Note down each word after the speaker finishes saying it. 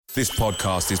This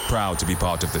podcast is proud to be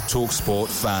part of the TalkSport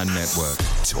Fan Network.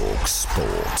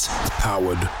 TalkSport.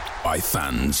 Powered by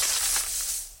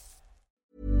fans.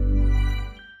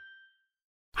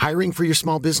 Hiring for your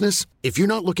small business? If you're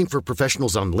not looking for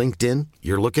professionals on LinkedIn,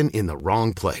 you're looking in the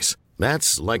wrong place.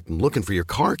 That's like looking for your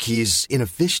car keys in a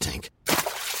fish tank.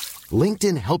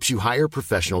 LinkedIn helps you hire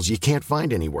professionals you can't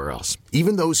find anywhere else,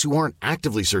 even those who aren't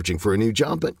actively searching for a new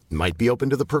job but might be open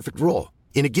to the perfect role.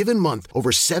 In a given month,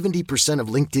 over 70% of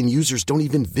LinkedIn users don't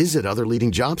even visit other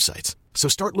leading job sites. So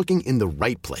start looking in the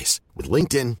right place. With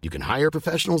LinkedIn, you can hire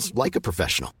professionals like a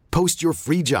professional. Post your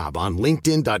free job on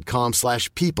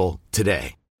linkedin.com/people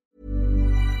today.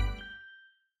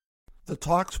 The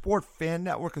TalkSport Fan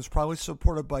Network is proudly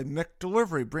supported by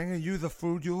McDelivery, bringing you the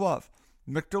food you love.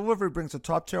 McDelivery brings a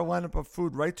top-tier lineup of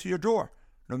food right to your door.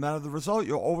 No matter the result,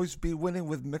 you'll always be winning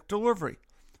with McDelivery.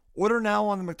 Order now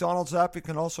on the McDonald's app. You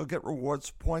can also get rewards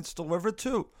points delivered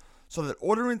too, so that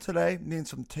ordering today means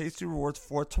some tasty rewards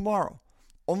for tomorrow.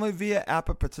 Only via app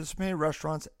at participating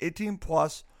restaurants. 18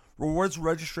 plus. Rewards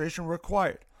registration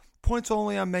required. Points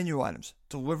only on menu items.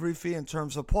 Delivery fee and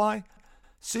terms apply.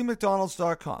 See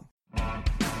McDonald's.com.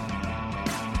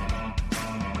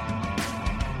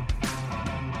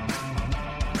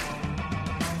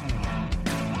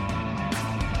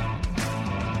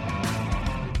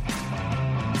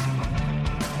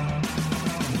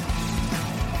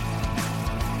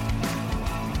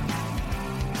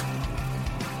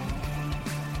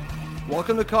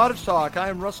 Welcome to Cottage Talk. I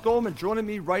am Russ Goldman. Joining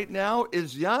me right now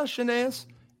is Giannis Shenanez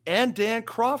and Dan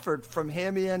Crawford from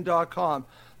HammyEnd.com.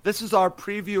 This is our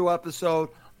preview episode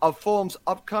of Fulham's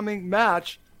upcoming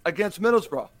match against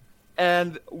Middlesbrough.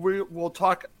 And we will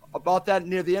talk about that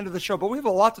near the end of the show. But we have a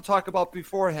lot to talk about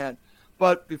beforehand.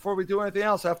 But before we do anything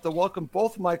else, I have to welcome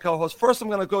both of my co-hosts. First, I'm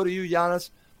going to go to you,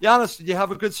 Giannis. Giannis, did you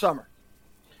have a good summer?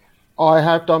 I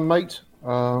have done, mate.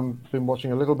 Been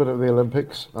watching a little bit of the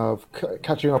Olympics,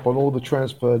 catching up on all the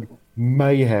transfer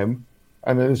mayhem.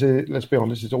 And let's be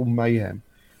honest, it's all mayhem.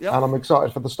 Yep. And I'm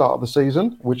excited for the start of the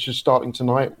season, which is starting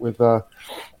tonight with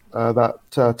that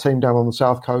team down on the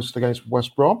south coast against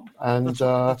West Brom. And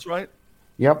that's right.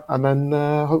 Yep. And then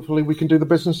hopefully we can do the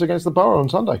business against the Borough on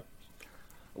Sunday.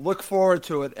 Look forward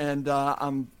to it. And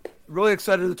I'm really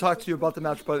excited to talk to you about the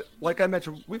match. But like I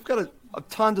mentioned, we've got a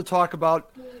ton to talk about.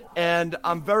 And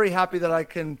I'm very happy that I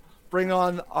can bring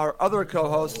on our other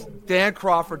co-host, Dan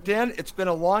Crawford. Dan, it's been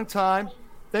a long time.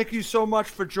 Thank you so much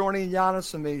for joining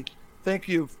Giannis and me. Thank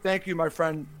you, my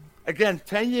friend. Again,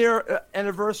 10-year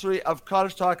anniversary of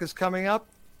Cottage Talk is coming up,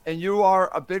 and you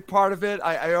are a big part of it.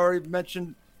 I already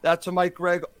mentioned that to Mike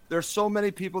Gregg. There's so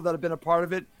many people that have been a part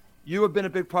of it. You have been a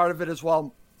big part of it as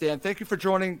well, Dan. Thank you for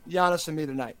joining Giannis and me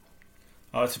tonight.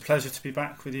 Oh, it's a pleasure to be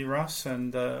back with you, Russ,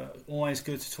 and always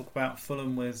good to talk about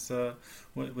Fulham with you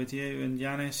and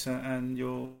Giannis and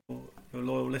your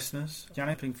loyal listeners. Giannis,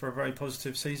 hoping for a very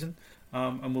positive season,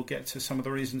 and we'll get to some of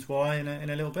the reasons why in a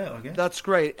little bit, I guess. That's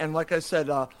great, and like I said,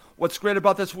 what's great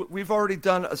about this, we've already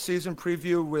done a season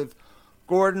preview with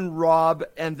Gordon, Rob,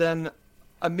 and then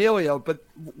Emilio, but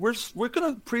we're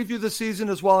going to preview the season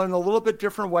as well in a little bit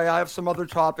different way. I have some other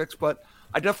topics, but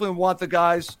I definitely want the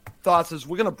guys' thoughts as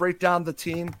we're going to break down the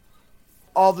team,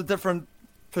 all the different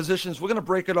positions. We're going to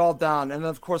break it all down. And,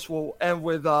 of course, we'll end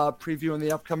with previewing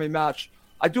the upcoming match.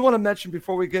 I do want to mention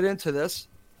before we get into this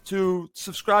to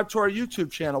subscribe to our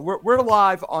YouTube channel. We're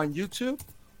live on YouTube,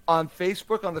 on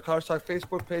Facebook, on the Cottage Talk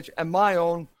Facebook page, and my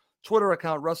own Twitter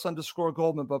account,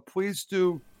 Russ_Goldman. But please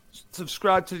do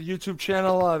subscribe to the YouTube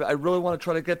channel. I really want to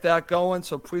try to get that going,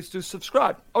 so please do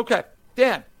subscribe. Okay,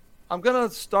 Dan. I'm going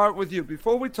to start with you.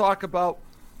 Before we talk about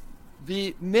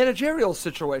the managerial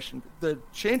situation, the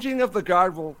changing of the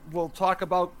guard, we'll talk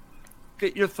about,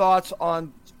 get your thoughts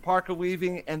on Parker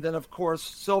leaving and then, of course,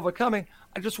 Silva coming.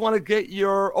 I just want to get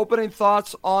your opening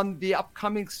thoughts on the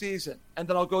upcoming season, and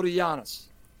then I'll go to Giannis.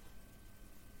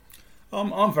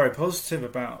 I'm very positive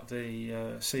about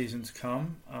the season to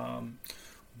come.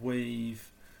 We've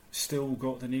still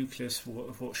got the nucleus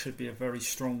of what should be a very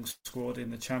strong squad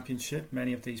in the Championship.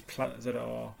 Many of these players that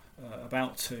are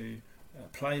about to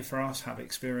play for us have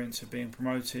experience of being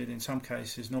promoted, in some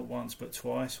cases not once but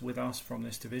twice, with us from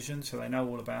this division, so they know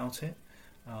all about it.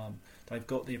 They've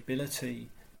got the ability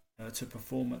to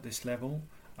perform at this level,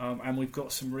 and we've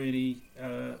got some really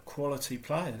quality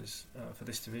players for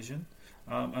this division,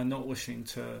 and not wishing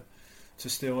to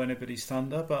steal anybody's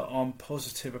thunder, but I'm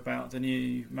positive about the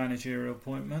new managerial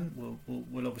appointment.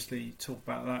 We'll obviously talk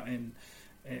about that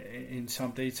in some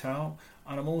detail,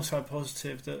 and I'm also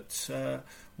positive that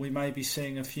we may be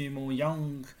seeing a few more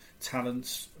young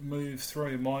talents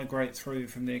migrate through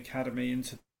from the academy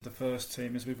into the first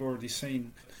team, as we've already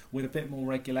seen, with a bit more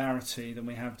regularity than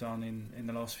we have done in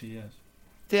the last few years.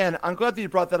 Dan, I'm glad that you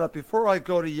brought that up. Before I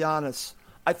go to Giannis,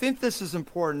 I think this is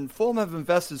important. Fulham have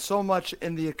invested so much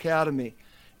in the academy,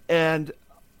 and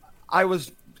I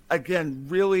was, again,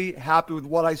 really happy with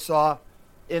what I saw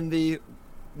in the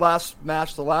last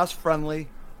match, the last friendly,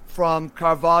 from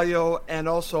Carvalho and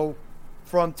also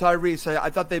from Tyrese.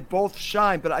 I thought they both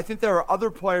shined, but I think there are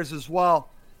other players as well.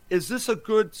 Is this a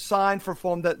good sign for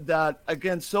Fulham that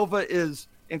again, Silva is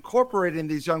incorporating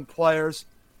these young players?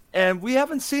 And we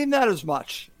haven't seen that as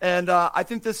much. And I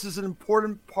think this is an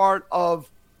important part of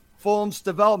Fulham's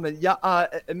development.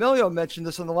 Emilio mentioned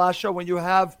this on the last show. When you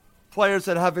have players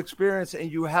that have experience and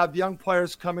you have young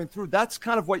players coming through, that's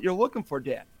kind of what you're looking for,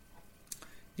 Dan.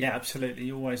 Yeah, absolutely.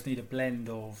 You always need a blend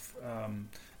of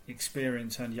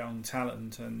experience and young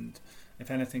talent. And if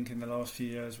anything, in the last few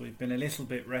years, we've been a little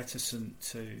bit reticent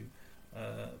to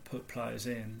put players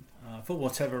in for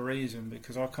whatever reason,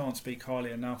 because I can't speak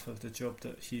highly enough of the job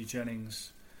that Hugh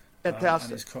Jennings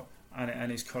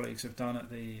and his colleagues have done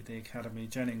at the academy.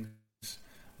 Jennings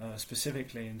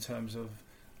specifically in terms of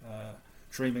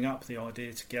dreaming up the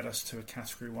idea to get us to a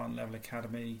Category 1 level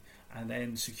academy, and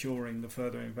then securing the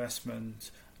further investment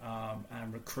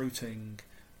and recruiting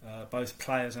both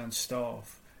players and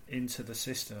staff into the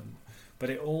system. But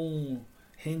it all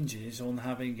hinges on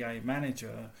having a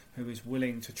manager who is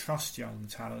willing to trust young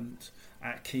talent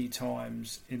at key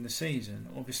times in the season.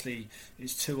 Obviously,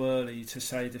 it's too early to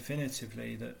say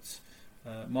definitively that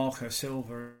Marco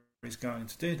Silva is going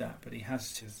to do that, but he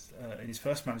has in his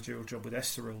first managerial job with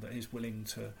Estoril that he's willing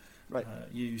to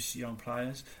use young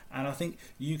players. And I think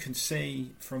you can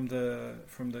see from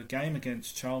the game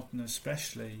against Charlton,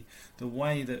 especially the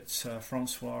way that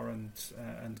Francois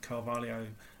and Carvalho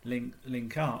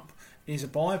link up is a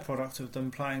byproduct of them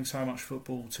playing so much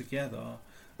football together.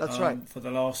 That's right. For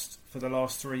the last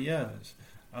 3 years.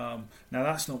 Now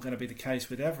that's not going to be the case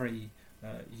with every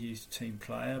youth team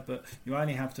player, but you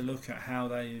only have to look at how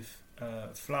they've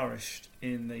flourished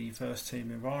in the first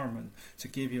team environment to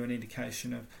give you an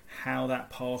indication of how that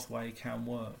pathway can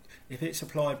work. If it's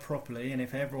applied properly and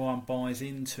if everyone buys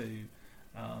into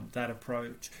that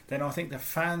approach, then I think the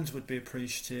fans would be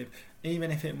appreciative,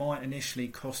 even if it might initially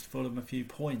cost Fulham a few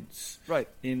points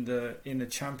in the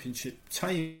championship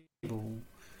table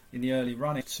in the early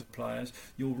running of players.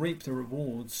 You'll reap the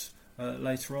rewards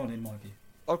later on, in my view.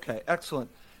 Okay, excellent.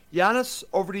 Giannis,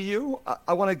 over to you.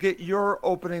 I want to get your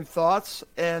opening thoughts,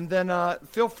 and then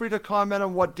feel free to comment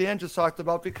on what Dan just talked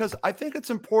about, because I think it's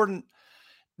important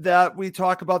that we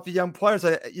talk about the young players.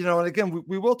 And again,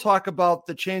 we will talk about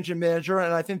the change in manager,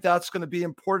 and I think that's going to be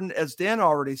important, as Dan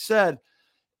already said.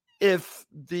 If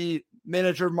the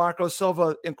manager, Marco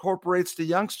Silva, incorporates the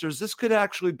youngsters, this could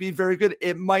actually be very good.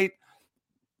 It might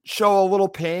show a little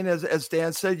pain, as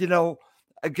Dan said.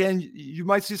 Again, you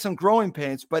might see some growing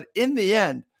pains, but in the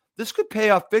end, this could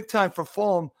pay off big time for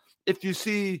Fulham if you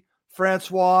see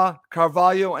Francois,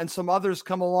 Carvalho, and some others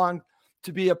come along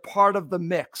to be a part of the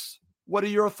mix. What are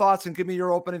your thoughts? And give me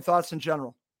your opening thoughts in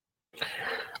general.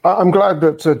 I'm glad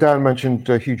that Dan mentioned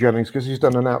Hugh Jennings, because he's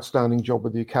done an outstanding job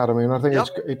with the academy. And I think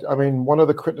one of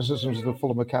the criticisms of the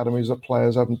Fulham academy is that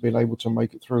players haven't been able to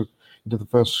make it through into the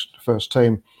first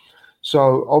team.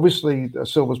 So obviously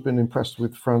Silva's been impressed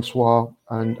with Francois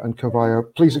and Carvalho.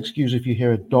 Please excuse if you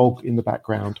hear a dog in the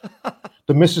background.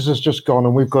 The missus has just gone,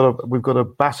 and we've got a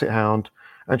basset hound,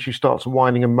 and she starts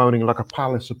whining and moaning like a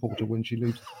Palace supporter when she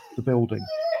leaves the building.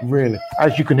 Really,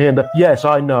 as you can hear. Yes,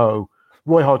 I know.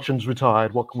 Roy Hodgson's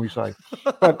retired. What can we say?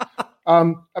 But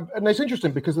and it's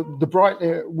interesting because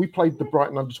we played the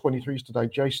Brighton under-23s today.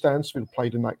 Jay Stansfield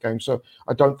played in that game, so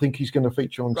I don't think he's going to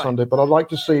feature on Sunday. But I'd like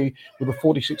to see, with a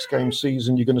 46-game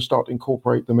season, you're going to start to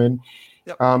incorporate them in.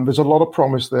 Yep. There's a lot of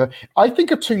promise there. I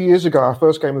think 2 years ago, our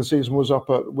first game of the season was up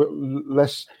at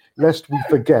lest we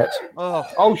forget.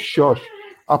 Shush!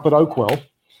 Up at Oakwell.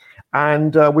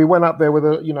 And we went up there with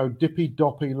a,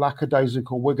 dippy-doppy,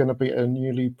 lackadaisical, we're going to beat a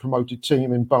newly promoted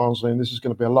team in Barnsley, and this is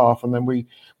going to be a laugh. And then we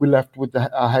left with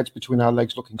our heads between our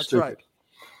legs looking stupid. Right.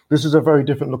 This is a very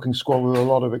different-looking squad with a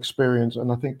lot of experience,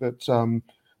 and I think that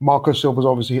Marco Silva's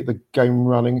obviously hit the game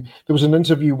running. There was an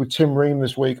interview with Tim Ream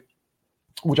this week,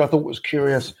 which I thought was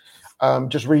curious,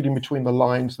 just reading between the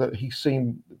lines that he's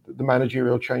seen the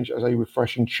managerial change as a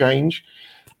refreshing change.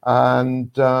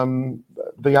 And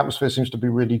the atmosphere seems to be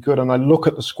really good. And I look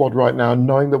at the squad right now,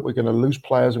 knowing that we're going to lose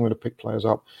players, I'm going to pick players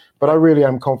up. But I really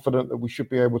am confident that we should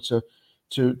be able to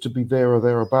be there or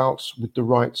thereabouts with the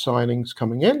right signings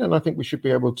coming in. And I think we should be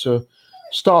able to,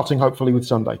 starting hopefully with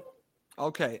Sunday.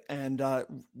 Okay, and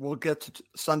we'll get to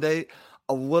Sunday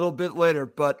a little bit later.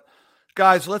 But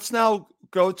Guys, let's now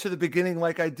go to the beginning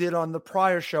like I did on the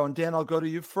prior show. And Dan, I'll go to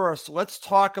you first. Let's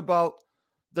talk about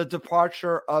the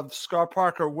departure of Scott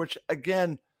Parker, which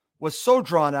again was so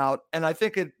drawn out. And I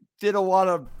think it did a lot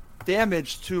of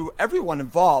damage to everyone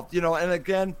involved, and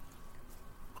again,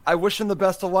 I wish him the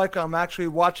best of luck. I'm actually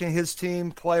watching his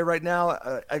team play right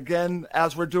now. Again,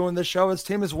 as we're doing this show, his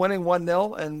team is winning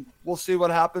 1-0, and we'll see what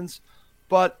happens.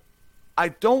 But I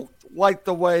don't like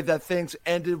the way that things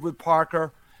ended with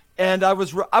Parker. And I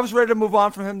was ready to move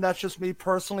on from him. That's just me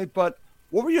personally. But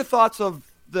what were your thoughts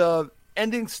of the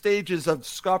ending stages of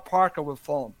Scott Parker with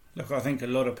Fulham? Look, I think a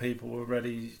lot of people were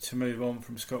ready to move on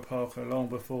from Scott Parker long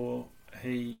before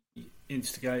he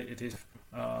instigated his.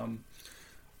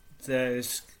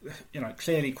 There's,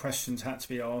 clearly questions had to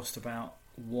be asked about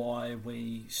why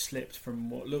we slipped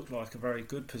from what looked like a very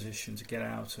good position to get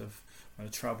out of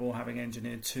trouble, having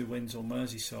engineered 2 wins on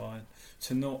Merseyside,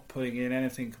 to not putting in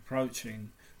anything approaching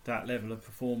that level of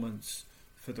performance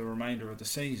for the remainder of the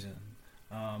season.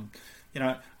 I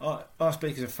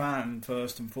speak as a fan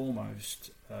first and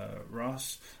foremost,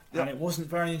 Russ, and it wasn't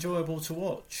very enjoyable to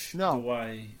watch the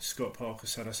way Scott Parker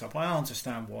set us up. I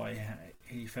understand why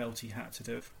he felt he had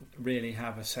to really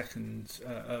have a second,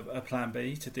 a plan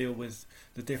B to deal with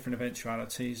the different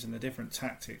eventualities and the different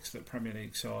tactics that Premier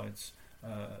League sides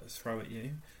throw at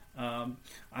you. And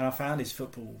I found his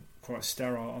football quite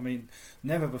sterile. I mean,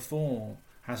 never before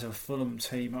has a Fulham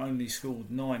team only scored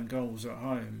 9 goals at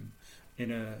home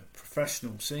in a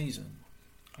professional season.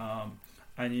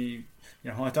 And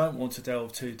I don't want to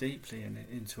delve too deeply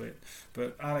into it,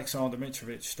 but Alexander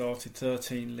Mitrovic started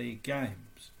 13 league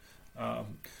games,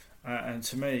 and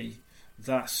to me,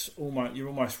 that's you're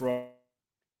almost writing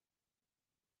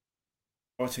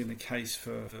the case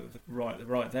for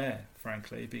right there,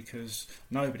 frankly, because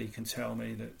nobody can tell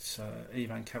me that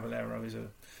Ivan Cavallero is a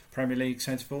Premier League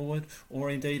centre forward, or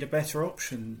indeed a better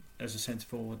option as a centre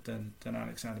forward than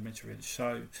Alexander Mitrovic.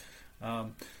 So.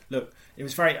 Look, it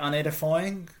was very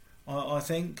unedifying, I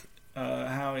think,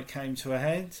 how it came to a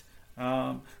head.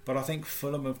 But I think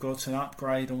Fulham have got an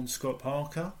upgrade on Scott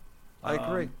Parker. I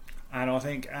agree. And I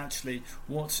think actually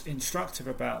what's instructive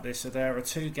about this are there are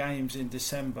 2 games in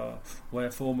December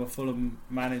where former Fulham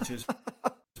managers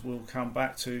will come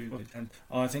back to. And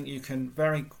I think you can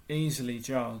very easily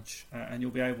judge, and you'll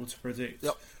be able to predict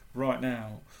right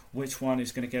now which one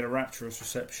is going to get a rapturous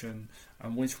reception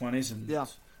and which one isn't. Yeah.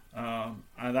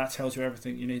 And that tells you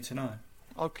everything you need to know.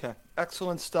 Okay,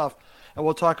 excellent stuff. And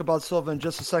we'll talk about Silva in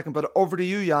just a second. But over to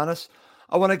you, Giannis.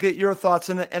 I want to get your thoughts.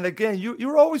 And again,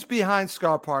 you're always behind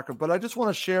Scott Parker, but I just want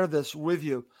to share this with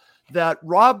you, that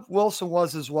Rob Wilson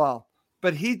was as well.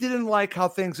 But he didn't like how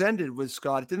things ended with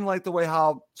Scott. He didn't like the way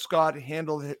how Scott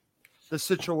handled the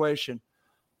situation.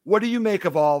 What do you make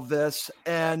of all of this?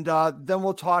 And then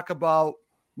we'll talk about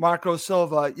Marco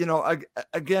Silva.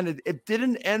 Again, it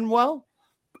didn't end well.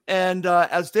 And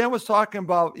as Dan was talking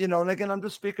about, and again, I'm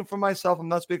just speaking for myself. I'm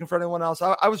not speaking for anyone else.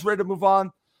 I was ready to move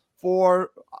on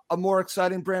for a more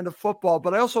exciting brand of football,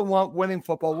 but I also want winning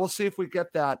football. We'll see if we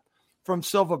get that from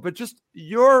Silva. But just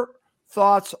your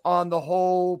thoughts on the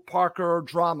whole Parker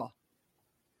drama.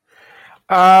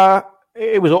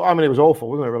 It was awful,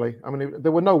 wasn't it, really? I mean,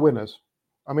 there were no winners.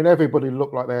 I mean, everybody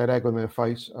looked like they had egg on their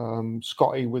face.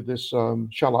 Scotty with this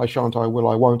shall I, shan't I, will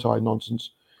I, won't I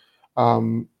nonsense.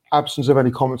 Absence of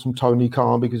any comments from Tony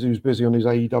Khan because he was busy on his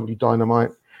AEW Dynamite.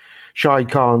 Shahid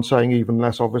Khan saying even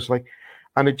less, obviously.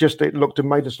 And it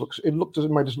made us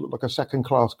look like a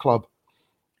second-class club.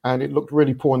 And it looked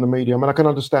really poor in the media. I mean, I can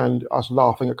understand us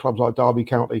laughing at clubs like Derby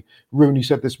County. Rooney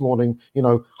said this morning,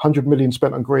 100 million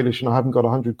spent on Grealish and I haven't got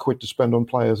 100 quid to spend on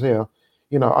players here.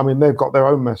 I mean, they've got their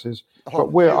own messes.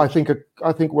 But I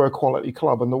think we're a quality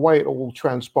club. And the way it all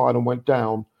transpired and went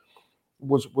down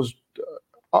was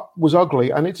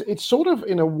ugly, and it's sort of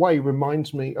in a way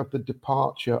reminds me of the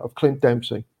departure of Clint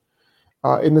Dempsey,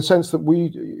 in the sense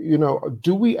that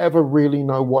do we ever really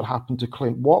know what happened to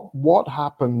Clint? What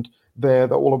happened there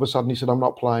that all of a sudden he said, "I'm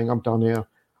not playing, I'm done here,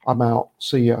 I'm out,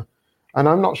 see ya." And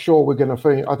I'm not sure we're going to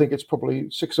finish. I think it's probably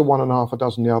 6 of one and half a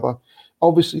dozen the other.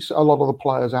 Obviously, a lot of the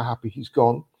players are happy he's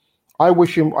gone. I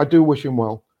do wish him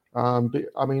well.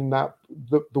 I mean that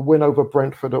the win over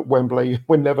Brentford at Wembley,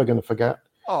 we're never going to forget.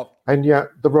 Oh. And yet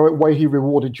the way he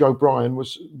rewarded Joe Bryan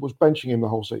was benching him the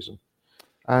whole season.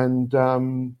 And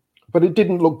but it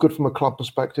didn't look good from a club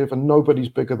perspective, and nobody's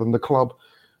bigger than the club.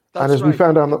 And as we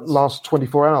found out in the last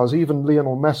 24 hours, even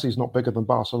Lionel Messi's not bigger than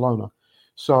Barcelona.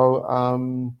 So,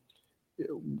 and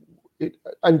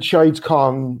Shahid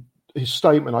Khan, his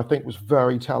statement, I think, was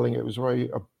very telling. It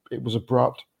was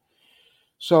abrupt.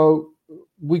 So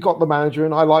we got the manager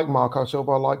in. I like Marco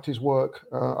Silva. I liked his work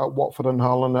at Watford and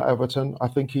Hull and at Everton. I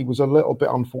think he was a little bit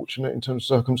unfortunate in terms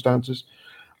of circumstances.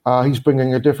 He's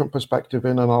bringing a different perspective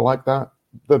in, and I like that.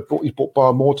 He's brought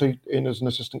Bar Morty in as an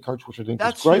assistant coach, which I think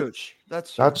is great. Huge.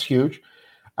 That's huge.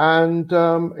 And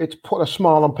it's put a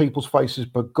smile on people's faces,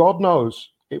 but God knows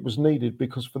it was needed,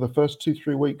 because for the first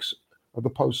 2-3 weeks of the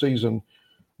postseason,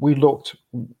 we looked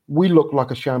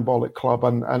like a shambolic club,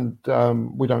 and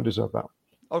we don't deserve that.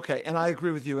 Okay, and I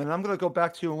agree with you. And I'm going to go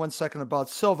back to you in 1 second about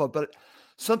Silva, but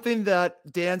something that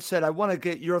Dan said, I want to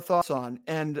get your thoughts on,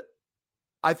 and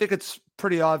I think it's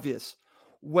pretty obvious.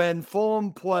 When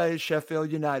Fulham play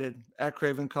Sheffield United at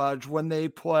Craven Cottage, when they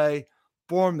play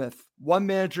Bournemouth, one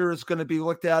manager is going to be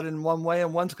looked at in one way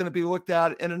and one's going to be looked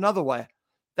at in another way.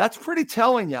 That's pretty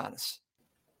telling, Giannis.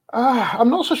 I'm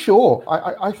not so sure.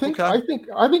 I think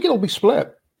it'll be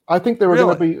split. I think there are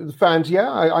going to be fans.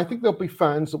 Yeah, I think there'll be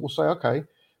fans that will say, okay,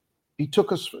 he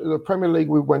took us the Premier League.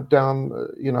 We went down,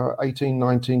 18,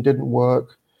 19, didn't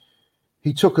work.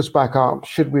 He took us back up.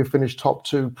 Should we have finished top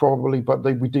 2? Probably, but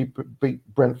we did beat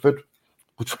Brentford,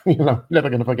 which never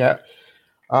going to forget.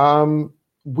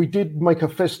 We did make a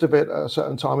fist of it at a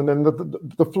certain time, and then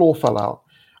the floor fell out.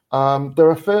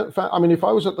 There are if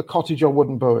I was at the Cottage, I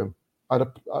wouldn't boo him,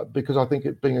 because I think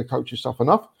it being a coach is tough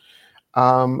enough.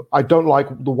 I don't like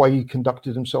the way he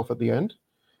conducted himself at the end,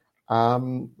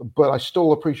 but I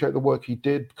still appreciate the work he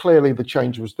did. Clearly, the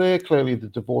change was there. Clearly, the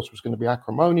divorce was going to be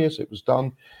acrimonious. It was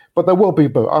done, but there will be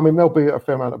boo. There'll be a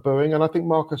fair amount of booing, and I think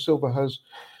Marco Silva has,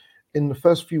 in the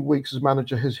first few weeks as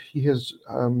manager, he's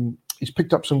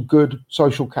picked up some good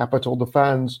social capital. The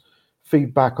fans'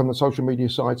 feedback on the social media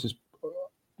sites is,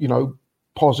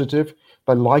 positive.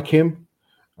 They like him,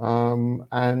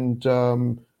 and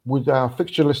with our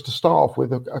fixture list to start off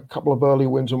with, a couple of early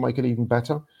wins will make it even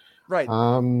better. Right.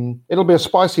 It'll be a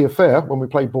spicy affair when we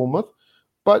play Bournemouth,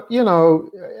 but at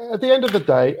the end of the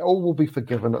day, all will be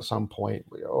forgiven at some point.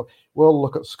 We'll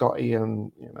look at Scotty,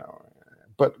 and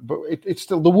but it's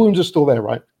still, the wounds are still there,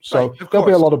 right? So right, there'll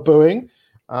be a lot of booing.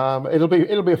 It'll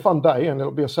be a fun day, and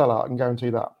it'll be a sellout, I can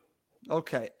guarantee that.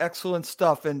 Okay, excellent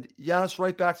stuff. And Giannis,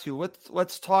 right back to you.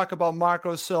 Let's talk about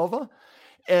Marco Silva,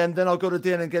 and then I'll go to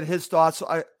Dan and get his thoughts.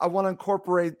 I want to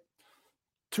incorporate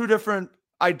two different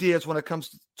ideas when it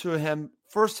comes to him.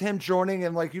 First, him joining,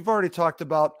 and like you've already talked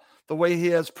about, the way he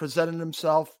has presented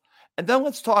himself. And then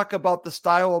let's talk about the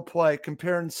style of play,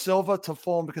 comparing Silva to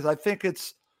Fulham, because I think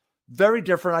it's very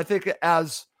different. I think,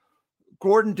 as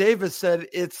Gordon Davis said,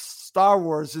 it's Star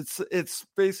Wars. It's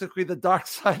basically the dark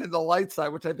side and the light side,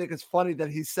 which I think is funny that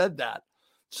he said that.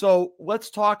 So let's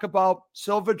talk about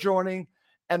Silva joining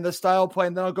and the style of play,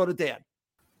 and then I'll go to Dan.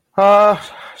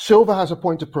 Silva has a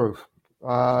point to prove.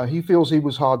 He feels he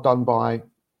was hard done by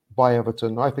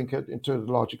Everton. I think to a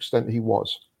large extent he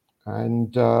was.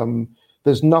 And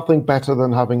there's nothing better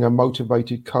than having a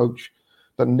motivated coach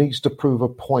that needs to prove a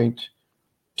point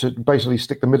to basically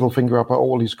stick the middle finger up at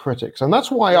all his critics. And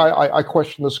that's why I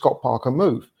question the Scott Parker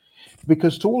move,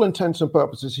 because to all intents and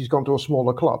purposes, he's gone to a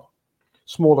smaller club,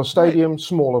 smaller stadium,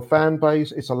 smaller fan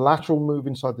base. It's a lateral move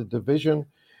inside the division.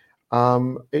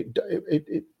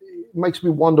 It makes me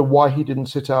wonder why he didn't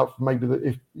sit out. Maybe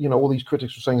if all these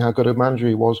critics were saying how good a manager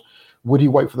he was, would he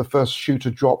wait for the first shoe to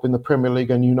drop in the Premier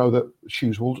League? And that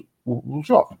shoes will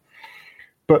drop.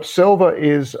 But Silva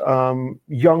is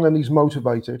young and he's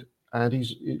motivated, and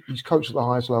he's coached at the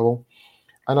highest level.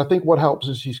 And I think what helps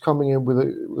is he's coming in with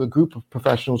a group of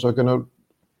professionals who are going to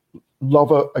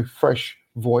love a fresh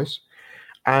voice.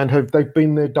 And they've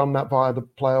been there, done that via the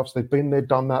playoffs. They've been there,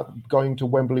 done that, going to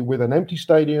Wembley with an empty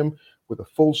stadium, with a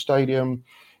full stadium.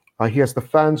 He has the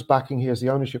fans backing. He has the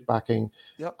ownership backing.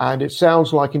 Yep. And it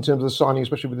sounds like, in terms of the signing,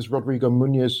 especially with this Rodrigo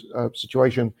Munoz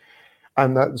situation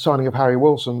and the signing of Harry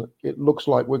Wilson, it looks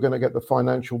like we're going to get the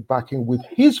financial backing with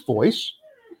his voice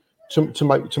to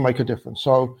make a difference.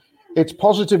 So it's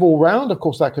positive all round. Of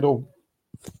course, that could all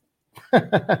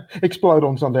explode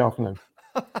on Sunday afternoon.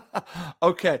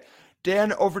 Okay.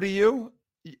 Dan, over to you.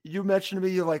 You mentioned to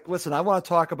me, you're like, listen, I want to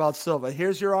talk about Silva.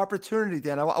 Here's your opportunity,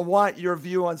 Dan. I want your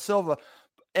view on Silva.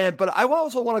 But I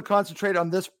also want to concentrate on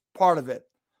this part of it,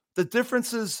 the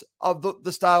differences of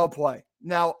the style of play.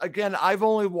 Now, again, I've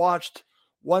only watched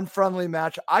one friendly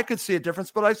match. I could see a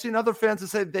difference, but I've seen other fans that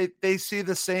say they see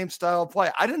the same style of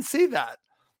play. I didn't see that.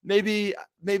 Maybe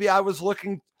I was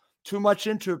looking too much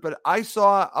into it, but I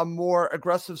saw a more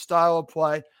aggressive style of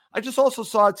play. I just also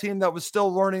saw a team that was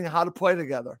still learning how to play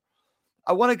together.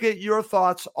 I want to get your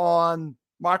thoughts on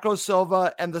Marco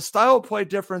Silva and the style of play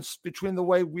difference between the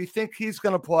way we think he's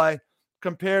going to play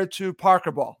compared to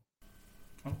Parker Ball.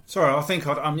 Sorry, I think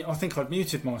I'd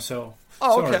muted myself.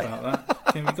 Oh, Sorry okay. about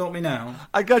Can you got me now?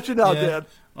 I got you now, Dan.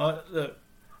 Look,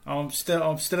 I'm still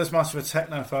as much of a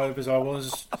technophobe as I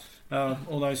was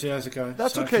all those years ago.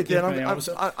 That's so okay, Dan.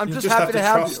 I'm just happy to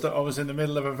have you. Trust that I was in the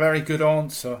middle of a very good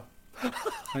answer.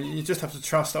 You just have to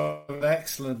trust our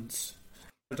excellence,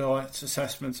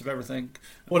 assessments of everything.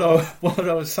 What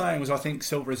I was saying was, I think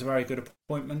Silva is a very good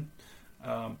appointment.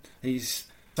 He's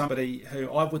somebody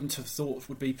who I wouldn't have thought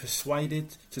would be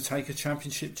persuaded to take a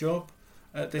championship job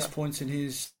at this point in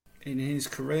his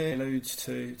career. He alludes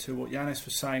to what Yanis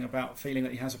was saying about feeling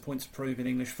that he has a point to prove in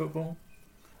English football.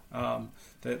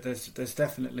 There's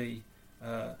definitely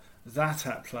that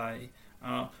at play,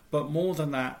 but more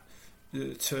than that,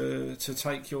 to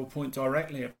take your point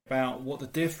directly about what the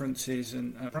difference is,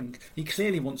 and he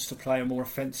clearly wants to play a more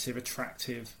offensive,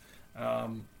 attractive,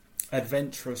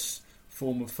 adventurous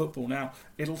form of football. Now,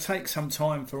 it'll take some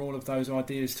time for all of those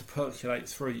ideas to percolate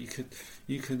through.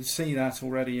 You can see that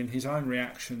already in his own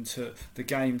reaction to the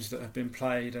games that have been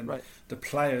played and the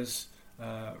players'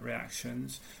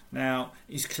 reactions. Now,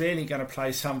 he's clearly going to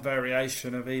play some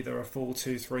variation of either a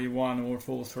 4-2-3-1 or a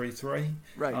 4-3-3.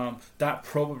 Right. That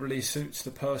probably suits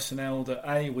the personnel that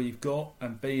A, we've got,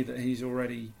 and B, that he's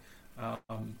already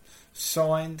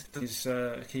signed. He's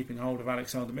keeping hold of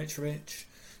Alexander Mitrovic.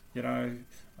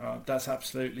 That's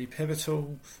absolutely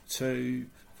pivotal to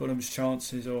Fulham's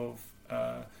chances of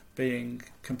being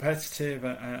competitive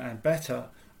and better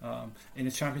in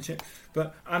the Championship. And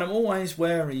I'm always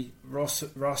wary, Ross,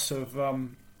 of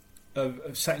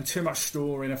setting too much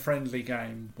store in a friendly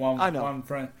game. One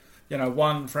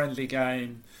friendly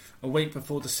game a week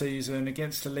before the season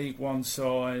against a League One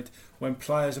side when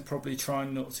players are probably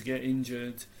trying not to get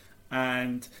injured,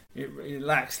 and it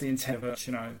lacks the intent of it.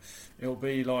 It'll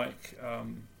be like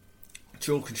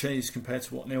chalk and cheese compared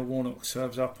to what Neil Warnock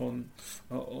serves up on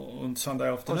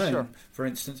Sunday afternoon, for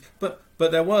instance. But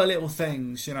there were little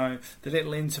things, the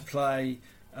little interplay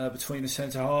between the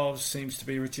centre halves seems to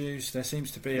be reduced. There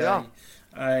seems to be an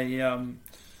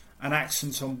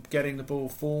accent on getting the ball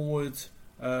forward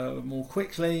more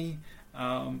quickly.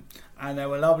 And there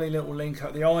were lovely little link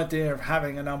up. The idea of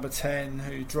having a number 10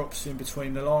 who drops in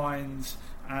between the lines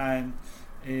and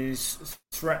is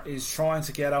trying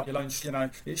to get up.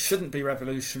 It shouldn't be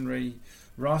revolutionary,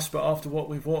 Russ, but after what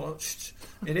we've watched,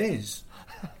 it is.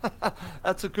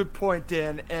 That's a good point,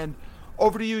 Dan. And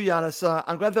over to you, Yanis.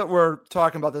 I'm glad that we're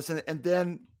talking about this, and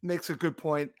Dan makes a good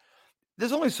point.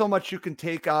 There's only so much you can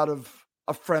take out of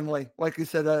a friendly, like you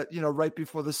said, right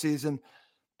before the season.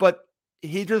 But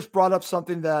he just brought up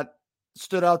something that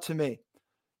stood out to me.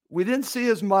 We didn't see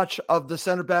as much of the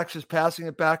center backs just passing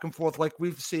it back and forth like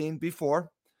we've seen before.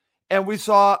 And we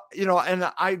saw, and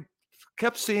I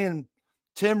kept seeing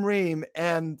Tim Ream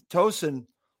and Tosin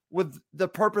with the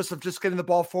purpose of just getting the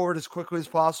ball forward as quickly as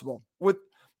possible, with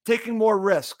taking more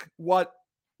risk, what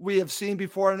we have seen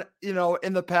before,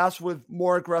 in the past with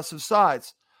more aggressive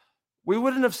sides. We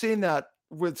wouldn't have seen that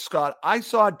with Scott. I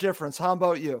saw a difference. How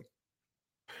about you?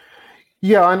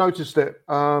 Yeah, I noticed it.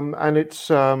 And it's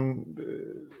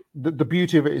the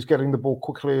beauty of it is getting the ball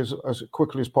as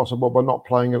quickly as possible, but not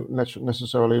playing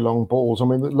necessarily long balls. I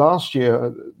mean, last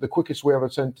year, the quickest we ever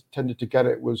tended to get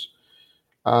it was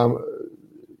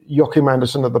Joachim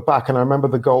Andersen at the back. And I remember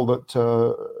the goal that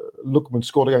Lookman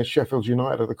scored against Sheffield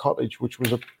United at the Cottage, which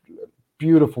was a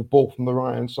beautiful ball from the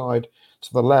right-hand side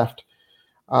to the left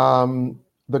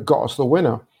that got us the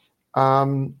winner.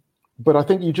 But I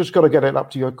think you just got to get it up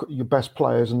to your best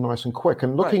players and nice and quick.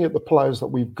 And looking at the players that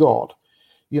we've got,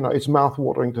 it's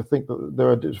mouth-watering to think that there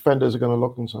are defenders are going to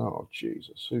look and say, "Oh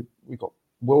Jesus, we got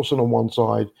Wilson on one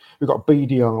side, we got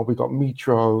BDR, we got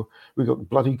Mitro, we got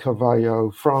bloody Carvalho,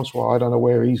 Francois. I don't know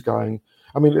where he's going."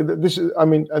 I mean,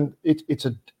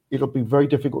 it'll be very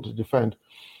difficult to defend.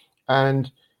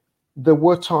 And there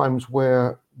were times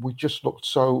where we just looked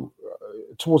so.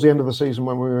 Towards the end of the season,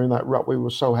 when we were in that rut, we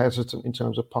were so hesitant in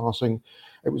terms of passing.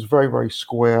 It was very, very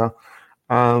square.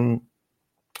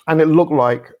 And it looked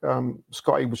like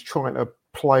Scotty was trying to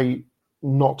play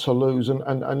not to lose. And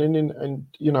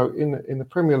in the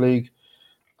Premier League,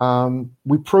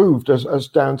 we proved, as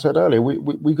Dan said earlier,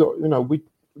 we got,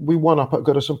 we won up at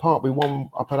Goodison Park. We won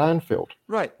up at Anfield.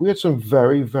 Right. We had some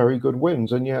very, very good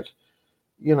wins. And yet,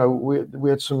 we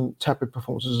had some tepid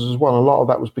performances as well. A lot of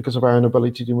that was because of our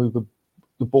inability to move the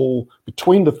ball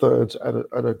between the thirds at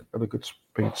a good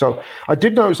speed. So I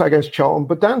did notice that against Charlton,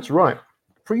 but Dan's right.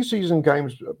 Pre-season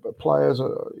games, players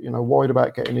are worried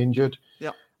about getting injured.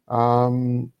 Yeah.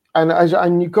 And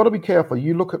you've got to be careful.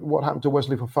 You look at what happened to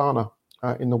Wesley Fofana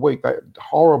in the week. That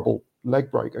horrible leg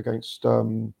break against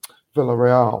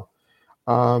Villarreal.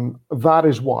 That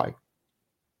is why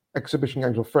exhibition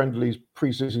games or friendlies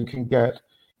pre-season can get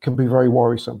can be very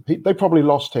worrisome. They probably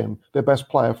lost him, their best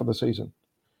player for the season.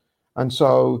 And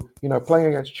so, playing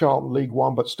against Charlton League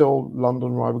One, but still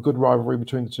London rival, good rivalry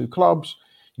between the two clubs,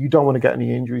 you don't want to get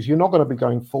any injuries. You're not going to be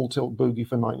going full tilt boogie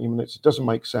for 90 minutes. It doesn't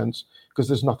make sense because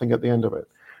there's nothing at the end of it.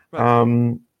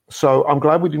 Right. So I'm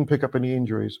glad we didn't pick up any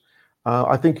injuries.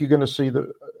 I think you're going to see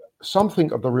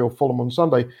something of the real Fulham on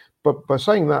Sunday. But by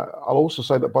saying that, I'll also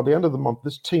say that by the end of the month,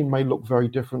 this team may look very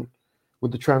different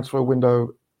with the transfer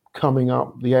window coming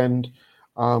up, the end,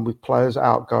 with players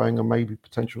outgoing and maybe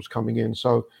potentials coming in.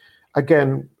 So,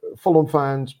 again, Fulham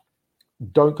fans,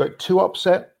 don't get too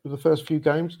upset with the first few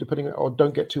games, or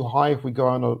don't get too high if we go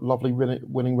on a lovely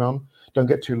winning run. Don't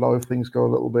get too low if things go a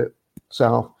little bit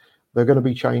south. There are going to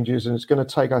be changes, and it's going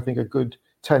to take, I think, a good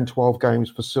 10, 12 games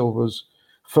for Silva's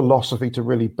philosophy to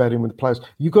really bed in with players.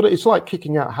 It's like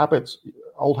kicking out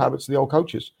old habits of the old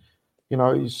coaches.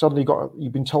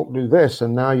 You've been told to do this,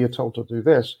 and now you're told to do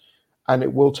this, and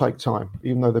it will take time,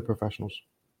 even though they're professionals.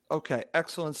 Okay,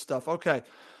 excellent stuff. Okay.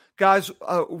 Guys,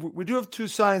 we do have two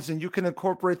signs, and you can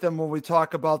incorporate them when we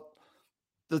talk about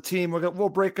the team. We'll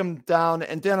break them down.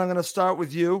 And Dan, I'm going to start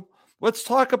with you. Let's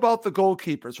talk about the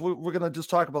goalkeepers. We're going to just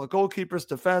talk about the goalkeepers,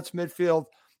 defense, midfield,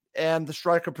 and the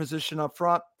striker position up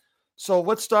front. So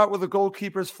let's start with the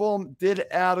goalkeepers. Fulham did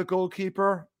add a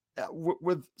goalkeeper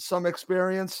with some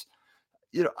experience.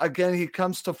 Again, he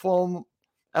comes to Fulham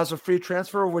as a free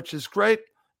transfer, which is great.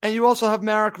 And you also have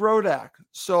Marek Rodak.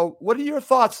 So what are your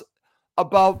thoughts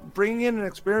about bringing in an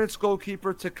experienced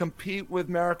goalkeeper to compete with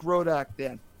Marek Rodak,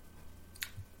 Dan?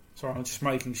 Sorry, I'm just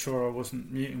making sure I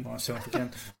wasn't muting myself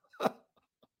again.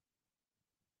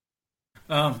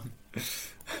 I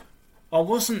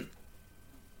wasn't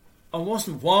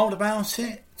wild about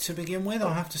it to begin with,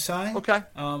 I have to say. Okay.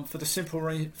 For the simple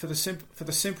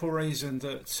reason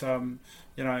that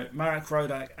Marek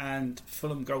Rodak and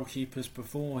Fulham goalkeepers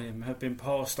before him have been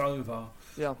passed over.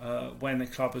 Yeah. When the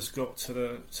club has got to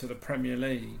the Premier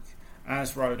League,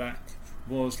 as Rodak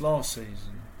was last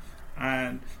season,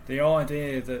 and the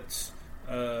idea that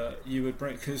you would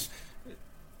bring, because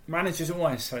managers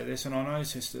always say this, and I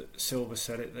noticed that Silva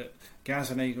said it, that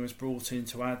Gazzaniga was brought in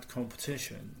to add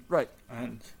competition, right?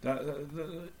 And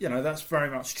that's very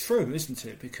much true, isn't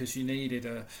it? Because you needed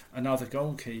another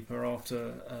goalkeeper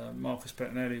after Marcus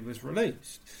Bettinelli was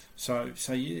released. So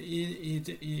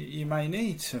you may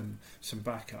need some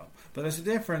backup, but there's a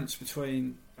difference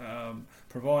between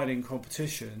providing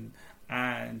competition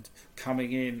and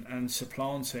coming in and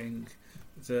supplanting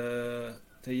the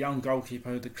young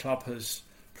goalkeeper the club has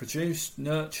produced,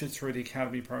 nurtured through the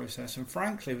academy process, and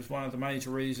frankly was one of the major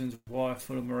reasons why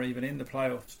Fulham were even in the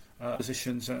playoffs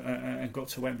positions and got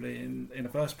to Wembley in the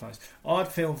first place. I'd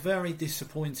feel very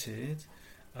disappointed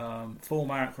for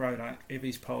Marek Rodak if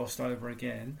he's passed over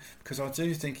again, because I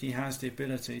do think he has the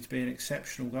ability to be an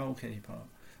exceptional goalkeeper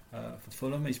for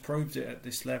Fulham. He's proved it at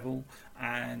this level,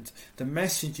 and the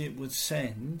message it would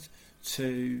send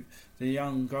to the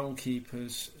young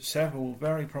goalkeepers, several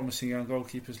very promising young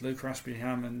goalkeepers, Luke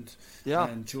Ashby-Hammond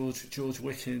and George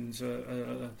Wickens,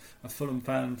 a Fulham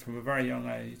fan from a very young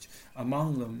age,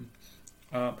 among them.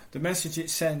 The message it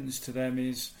sends to them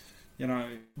is,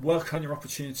 work on your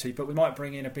opportunity, but we might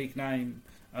bring in a big name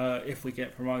if we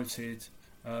get promoted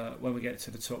when we get to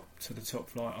the top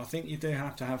flight. I think you do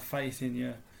have to have faith in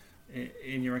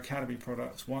your academy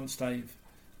products once they've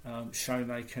shown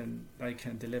they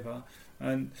can deliver.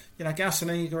 And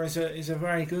Gazzaniga is a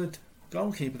very good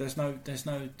goalkeeper. There's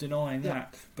no denying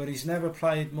that. But he's never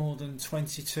played more than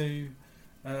 22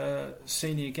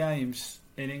 senior games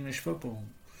in English football.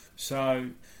 So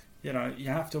you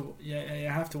have to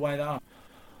weigh that up.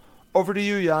 Over to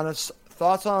you, Giannis.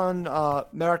 Thoughts on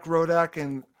Marek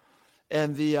Rodak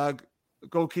and the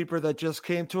goalkeeper that just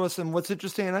came to us? And what's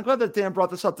interesting, and I'm glad that Dan brought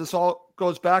this up. This all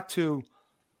goes back to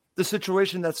the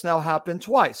situation that's now happened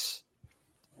twice.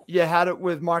 You had it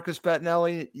with Marcus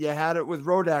Bettinelli. You had it with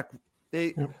Rodak.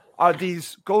 They are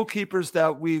these goalkeepers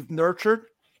that we've nurtured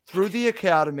through the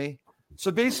academy.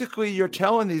 So basically, you're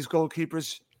telling these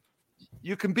goalkeepers,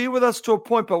 you can be with us to a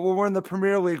point, but when we're in the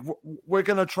Premier League, we're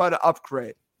going to try to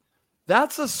upgrade.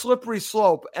 That's a slippery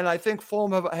slope, and I think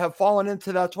Fulham have fallen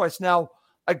into that twice. Now,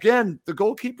 again, the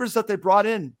goalkeepers that they brought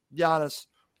in, Giannis,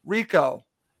 Rico,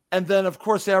 and then, of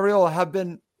course, Areola, have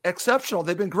been exceptional.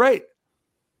 They've been great.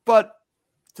 But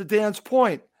to Dan's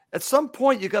point, at some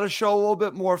point, you got to show a little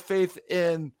bit more faith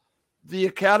in the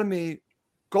academy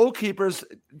goalkeepers,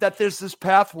 that there's this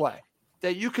pathway,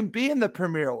 that you can be in the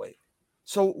Premier League.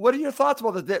 So what are your thoughts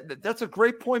about that? That's a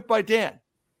great point by Dan.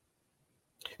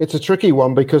 It's a tricky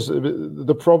one, because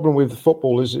the problem with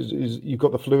football is you've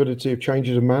got the fluidity of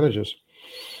changes of managers.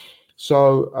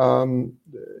 So,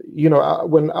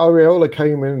 when Areola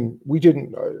came in,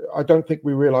 I don't think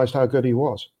we realized how good he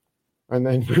was. And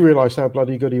then we realized how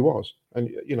bloody good he was. And,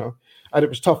 and it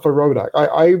was tough for Rodak.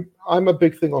 I'm a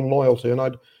big thing on loyalty, and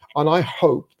I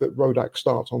hope that Rodak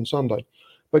starts on Sunday.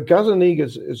 But Gazzaniga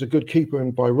is a good keeper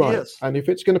by right. Yes. And if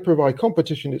it's going to provide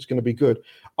competition, it's going to be good.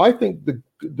 I think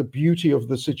the beauty of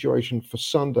the situation for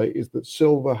Sunday is that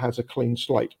Silva has a clean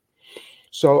slate.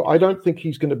 So I don't think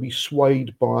he's going to be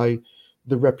swayed by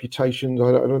the reputation.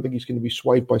 I don't think he's going to be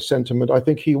swayed by sentiment. I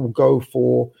think he will go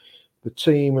for the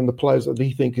team and the players that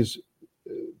he thinks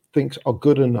are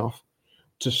good enough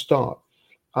to start.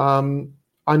 I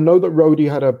know that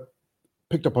Rhodey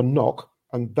picked up a knock,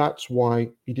 and that's why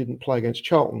he didn't play against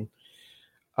Charlton.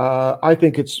 I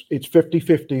think it's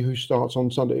 50-50 who starts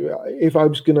on Sunday. If I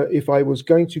was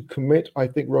going to commit, I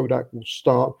think Rodak will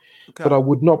start, but I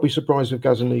would not be surprised if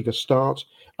Gazzaniga starts.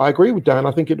 I agree with Dan.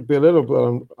 I think it would be a little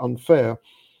bit unfair.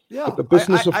 Yeah, but the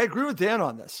business I agree with Dan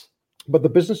on this. But the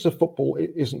business of football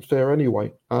isn't fair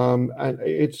anyway, and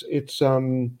it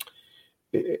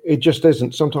just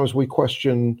isn't. Sometimes we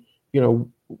question,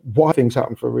 why things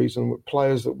happen for a reason. With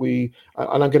players that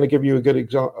and I'm going to give you a good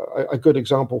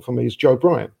example for me is Joe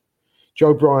Bryan.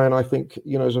 Joe Bryan, I think,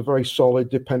 is a very solid,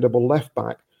 dependable left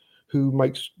back who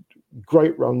makes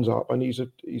great runs up, and he's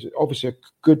obviously a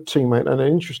good teammate and an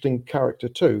interesting character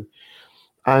too,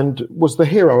 and was the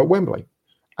hero at Wembley.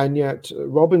 And yet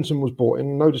Robinson was brought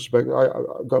in. No disrespect, I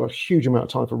got a huge amount of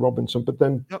time for Robinson, but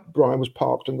then Bryan was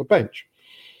parked on the bench,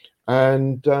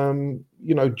 and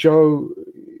Joe.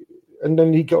 And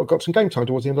then he got some game time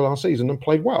towards the end of last season and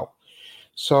played well.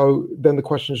 So then the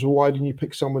question is, well, why didn't you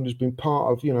pick someone who's been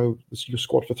part of, your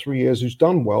squad for 3 years, who's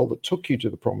done well, that took you to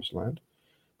the promised land?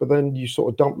 But then you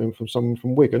sort of dump him from someone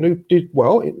from Wigan who did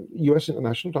well in US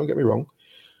international, don't get me wrong.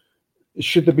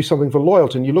 Should there be something for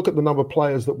loyalty? And you look at the number of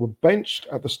players that were benched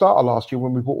at the start of last year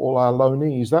when we bought all our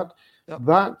loanees,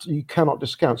 that you cannot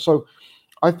discount. So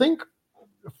I think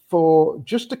for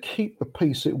just to keep the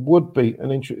peace, it would be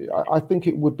I think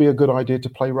it would be a good idea to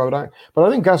play Rodak. But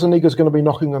I think Gazzaniga is going to be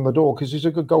knocking on the door because he's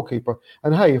a good goalkeeper.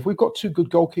 And hey, if we've got two good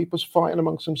goalkeepers fighting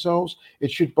amongst themselves,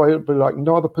 it should be like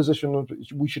no other position.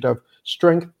 We should have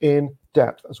strength in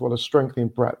depth as well as strength in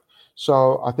breadth.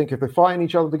 So I think if they're fighting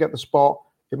each other to get the spot,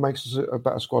 it makes us a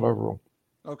better squad overall.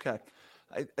 Okay.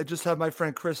 I just had my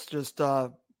friend Chris just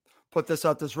put this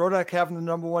out. Does Rodak having the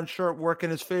number one shirt work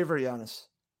in his favor, Giannis?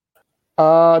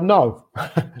 No,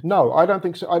 no, I don't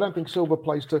think so. I don't think Silva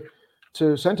plays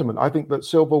to sentiment. I think that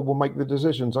Silva will make the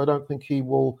decisions. I don't think he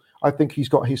will. I think he's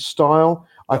got his style.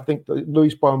 I think that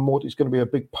Luis Boamorti is going to be a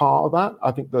big part of that.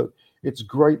 I think that it's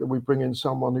great that we bring in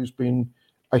someone who's been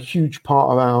a huge part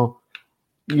of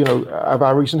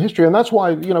our recent history. And that's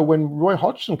why, when Roy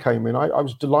Hodgson came in, I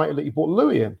was delighted that he brought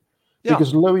Louis in. Yeah.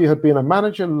 Because Louis had been a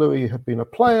manager, Louis had been a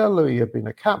player, Louis had been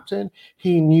a captain.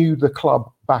 He knew the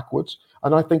club backwards.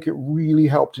 And I think it really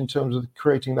helped in terms of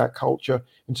creating that culture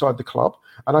inside the club.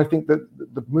 And I think that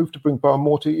the move to bring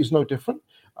Boamorti is no different.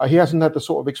 He hasn't had the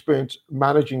sort of experience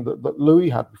managing that Louis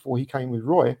had before he came with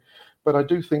Roy. But I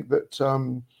do think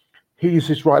that he's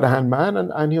his right-hand man.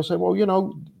 And he'll say,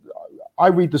 well, I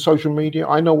read the social media.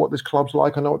 I know what this club's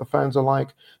like. I know what the fans are like.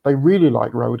 They really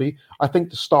like Rhodey. I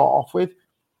think to start off with,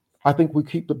 I think we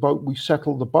keep the boat, we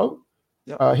settle the boat.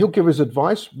 Yep. He'll give his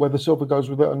advice. Whether Silva goes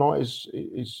with it or not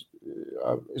is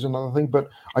another thing. But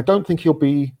I don't think he'll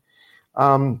be.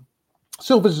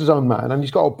 Silva's his own man, and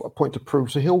he's got a point to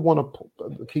prove. So he'll want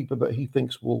a keeper that he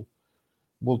thinks will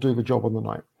do the job on the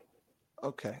night.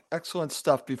 Okay, excellent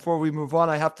stuff. Before we move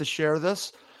on, I have to share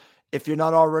this. If you're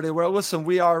not already aware, listen,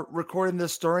 we are recording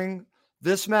this during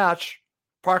this match.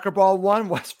 Parker Ball 1,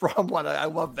 West Brom 1. I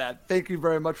love that. Thank you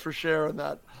very much for sharing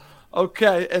that.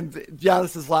 Okay, and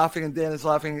Giannis is laughing and Dan is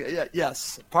laughing.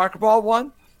 Yes, Parker Ball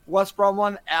 1, West Brom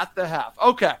 1 at the half.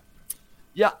 Okay.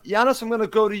 Yeah, Giannis, I'm going to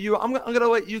go to you. I'm going to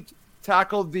let you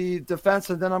tackle the defense,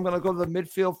 and then I'm going to go to the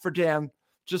midfield for Dan,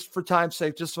 just for time's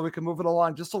sake, just so we can move it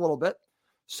along just a little bit.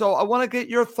 So I want to get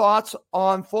your thoughts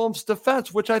on Fulham's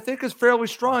defense, which I think is fairly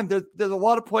strong. There's a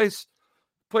lot of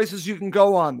places you can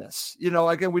go on this.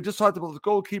 Again, we just talked about the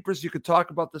goalkeepers. You could talk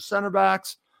about the center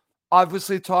backs,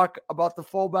 obviously talk about the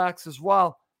fullbacks as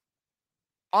well.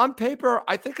 On paper,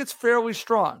 I think it's fairly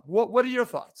strong. What are your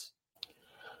thoughts?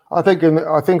 I think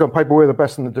on paper we're the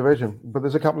best in the division, but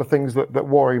there's a couple of things that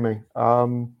worry me.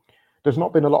 There's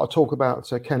not been a lot of talk about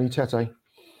Kenny Tete.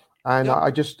 And yep. I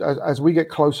just, as we get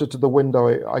closer to the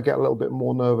window, I get a little bit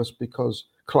more nervous because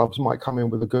clubs might come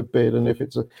in with a good bid, and if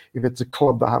it's a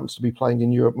club that happens to be playing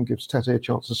in Europe and gives Tete a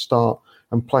chance to start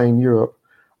and play in Europe.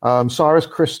 Cyrus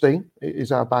Christie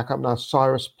is our backup now.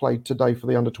 Cyrus played today for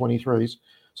the under-23s,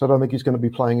 so I don't think he's going to be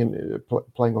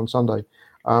playing on Sunday.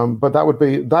 But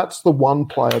that's the one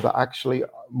player that actually,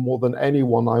 more than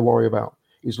anyone, I worry about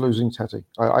is losing Tete.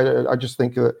 I just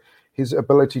think that his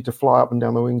ability to fly up and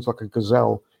down the wings like a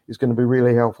gazelle is going to be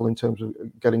really helpful in terms of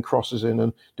getting crosses in,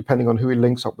 and depending on who he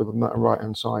links up with on that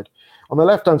right-hand side. On the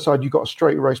left-hand side, you've got a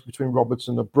straight race between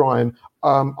Robertson and Bryan.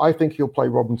 I think he'll play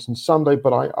Robertson Sunday,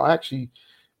 but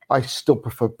I still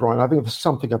prefer Bryan. I think there's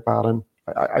something about him.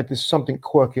 There's something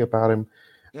quirky about him.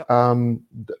 Yep.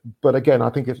 But again, I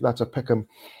think that's a pick 'em.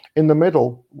 In the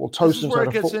middle, well, Tosin's where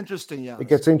it gets interesting. Yeah, it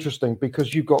gets interesting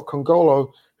because you've got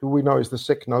Congolo, who we know is the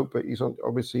sick note, but he's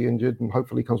obviously injured and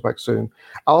hopefully comes back soon.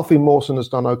 Alfie Mawson has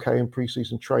done okay in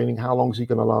preseason training. How long is he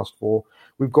going to last for?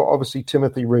 We've got obviously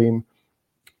Timothy Ream,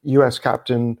 US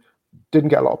captain, didn't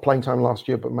get a lot of playing time last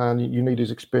year, but man, you need his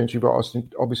experience. You've got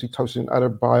obviously Tosin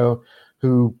Adebayo,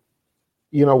 who,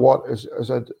 you know what,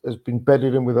 has been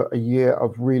bedded in with a year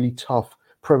of really tough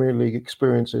Premier League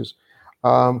experiences.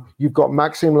 You've got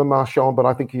Maxime Le Marchand, but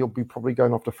I think he'll be probably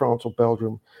going off to France or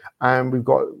Belgium. And we've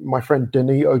got my friend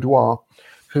Denis Audouard,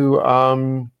 who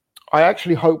I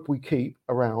actually hope we keep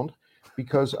around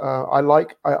because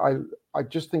I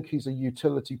just think he's a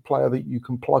utility player that you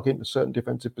can plug into certain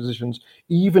defensive positions,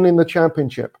 even in the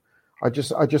Championship. I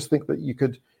just think that you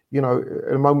could, in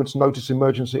a moment's notice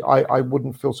emergency, I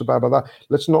wouldn't feel so bad about that.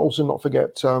 Let's not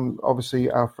forget,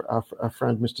 obviously, our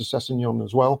friend Mr. Sessegnon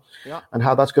as well, and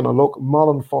how that's going to look.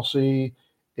 Marlon Fossey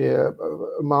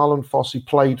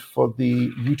played for the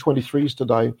U23s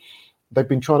today. They've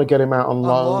been trying to get him out on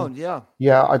loan.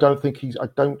 Yeah. I don't think he's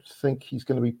going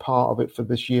to be part of it for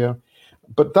this year.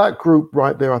 But that group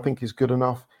right there, I think, is good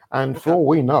enough. And for all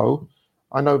we know,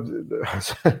 I know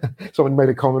someone made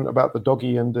a comment about the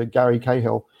doggy and Gary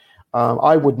Cahill.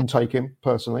 I wouldn't take him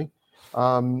personally,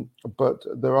 but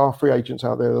there are free agents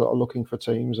out there that are looking for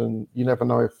teams, and you never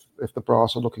know if the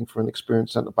Brass are looking for an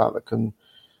experienced centre back that can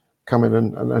come in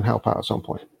and help out at some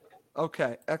point.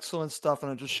 Okay, excellent stuff.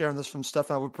 And I'm just sharing this from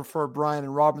Stefan. I would prefer Bryan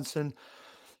and Robinson.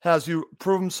 Has you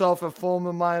prove himself at Fulham,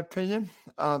 in my opinion.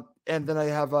 And then I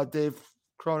have Dave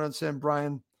Cronin saying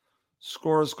Bryan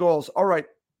scores goals. All right,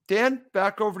 Dan,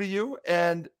 back over to you.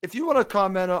 And if you want to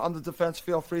comment on the defense,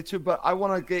 feel free to, but I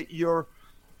want to get your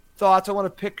thoughts. I want to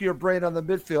pick your brain on the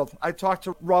midfield. I talked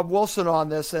to Rob Wilson on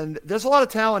this, and there's a lot of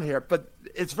talent here, but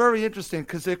it's very interesting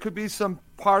because there could be some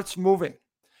parts moving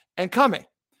and coming.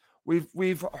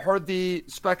 We've heard the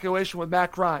speculation with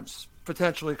Matt Grimes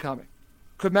potentially coming.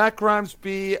 Could Matt Grimes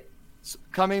be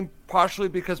coming partially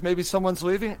because maybe someone's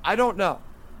leaving? I don't know.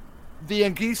 The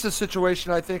Anguissa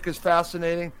situation, I think, is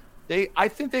fascinating. I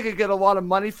think they could get a lot of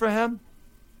money for him,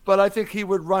 but I think he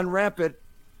would run rampant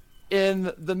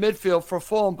in the midfield for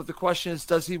Fulham. But the question is,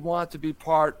 does he want to be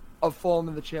part of Fulham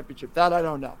in the Championship? That I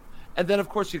don't know. And then, of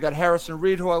course, you got Harrison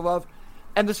Reed, who I love,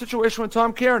 and the situation with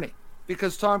Tom Kearney,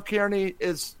 because Tom Kearney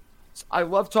I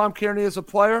love Tom Kearney as a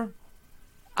player.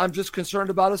 I'm just concerned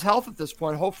about his health at this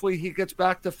point. Hopefully he gets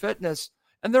back to fitness.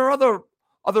 And there are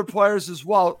other players as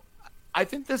well. I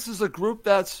think this is a group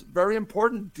that's very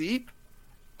important, deep,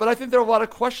 but I think there are a lot of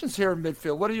questions here in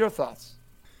midfield. What are your thoughts?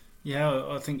 Yeah,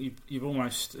 I think you've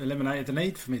almost eliminated the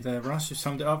need for me there, Russ. You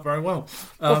summed it up very well.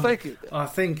 Well, thank you. I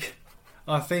think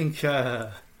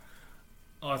you're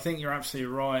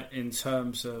absolutely right in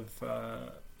terms of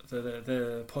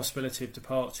the possibility of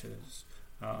departures.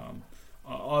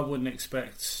 I wouldn't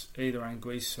expect either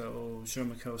Anguissa or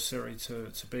Jean-Michel Seri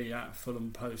to be at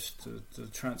Fulham post the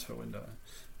transfer window.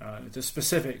 The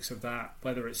specifics of that,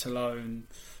 whether it's a loan,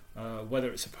 whether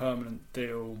it's a permanent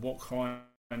deal, what kind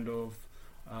of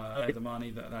the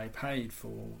money that they paid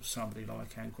for somebody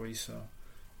like Anguissa,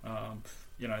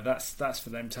 that's for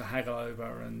them to haggle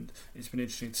over, and it's been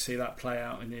interesting to see that play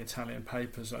out in the Italian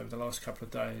papers over the last couple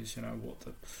of days.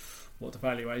 What the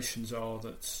valuations are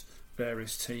that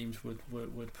various teams would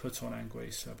put on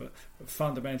Anguissa, but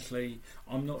fundamentally,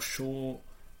 I'm not sure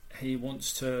he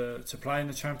wants to play in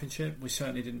the Championship. We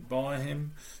certainly didn't buy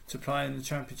him to play in the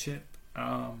Championship,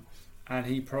 and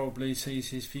he probably sees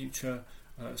his future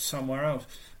somewhere else.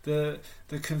 The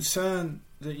concern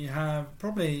that you have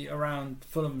probably around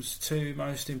Fulham's two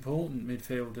most important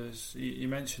midfielders, you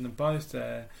mentioned them both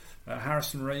there.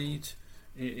 Harrison Reed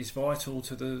is vital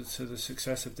to the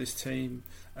success of this team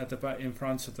at the back in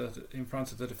front of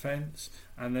the defence,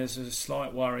 and there's a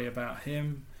slight worry about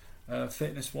him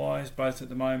fitness wise, both at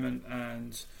the moment,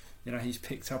 and he's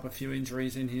picked up a few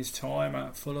injuries in his time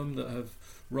at Fulham that have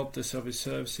robbed us of his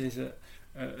services at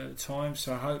times.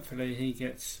 So hopefully he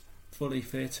gets fully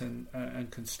fit and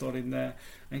can slot in there.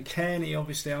 And Kearney,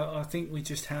 obviously, I think we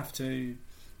just have to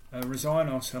resign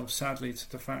ourselves, sadly, to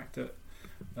the fact that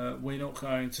we're not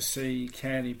going to see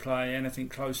Cairney play anything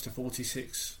close to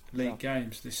 46 league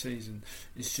games this season.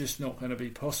 It's just not going to be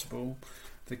possible.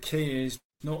 The key is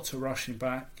not to rush him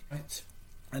back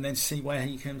and then see where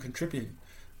he can contribute.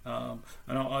 And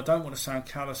I don't want to sound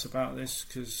callous about this,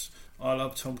 because I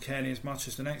love Tom Cairney as much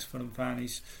as the next Fulham fan.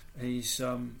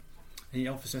 He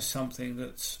offers us something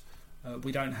that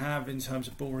we don't have in terms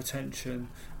of ball retention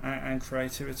and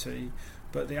creativity.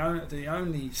 But the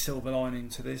only silver lining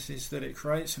to this is that it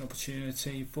creates an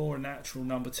opportunity for a natural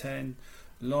number 10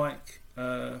 like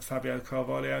Fabio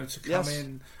Carvalho to come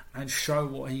in and show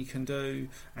what he can do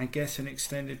and get an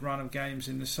extended run of games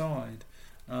in the side.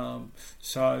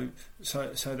 So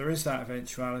there is that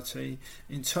eventuality.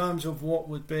 In terms of what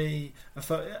would be,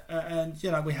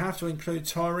 and we have to include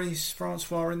Tyrese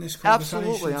Francois in this conversation.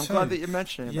 Absolutely, I'm glad that you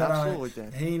mentioned him. Absolutely,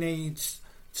 Dan. He needs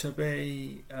to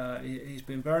be. He's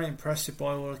been very impressive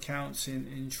by all accounts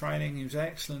in training. He was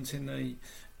excellent in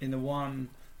the one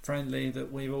friendly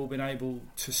that we've all been able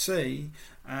to see,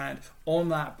 and on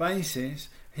that basis,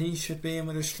 he should be in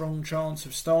with a strong chance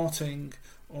of starting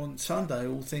on Sunday,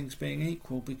 all things being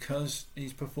equal, because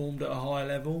he's performed at a high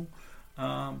level,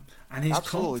 and he's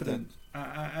confident,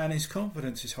 and his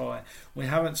confidence is high. We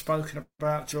haven't spoken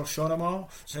about Josh Onomah,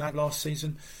 so that last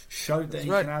season showed that he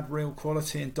can add real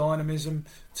quality and dynamism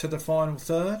to the final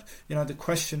third. The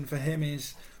question for him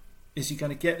is he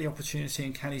going to get the opportunity,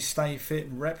 and can he stay fit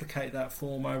and replicate that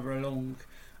form over a long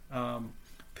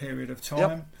period of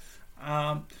time?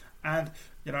 And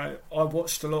I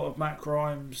watched a lot of Matt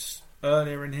Grimes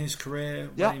earlier in his career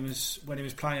when he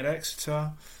was playing at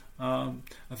Exeter. A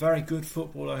very good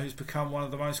footballer who's become one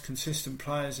of the most consistent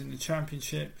players in the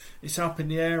Championship. It's up in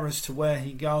the air as to where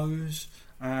he goes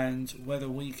and whether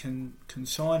we can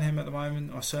sign him at the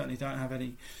moment. I certainly don't have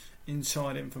any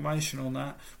inside information on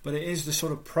that, but it is the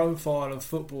sort of profile of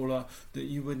footballer that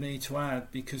you would need to add,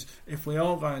 because if we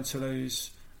are going to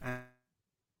lose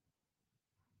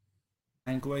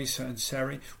Anguissa and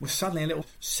Seri, we're suddenly a little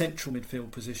central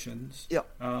midfield positions.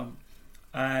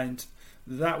 And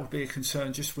that would be a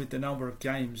concern just with the number of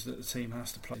games that the team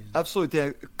has to play. Absolutely,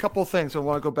 Dan. A couple of things I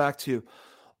want to go back to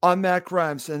on Matt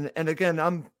Grimes. And again,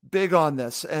 I'm big on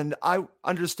this. And I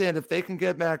understand if they can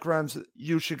get Matt Grimes,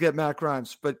 you should get Matt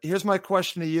Grimes. But here's my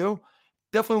question to you.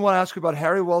 Definitely want to ask you about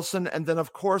Harry Wilson, and then,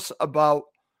 of course, about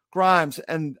Grimes.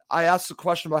 And I asked the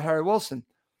question about Harry Wilson.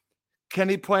 Can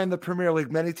he play in the Premier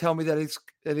League? Many tell me that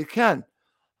he can.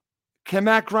 Can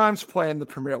Matt Grimes play in the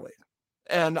Premier League?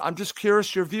 And I'm just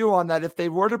curious your view on that. If they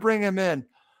were to bring him in,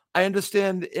 I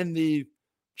understand in the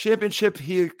Championship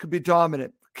he could be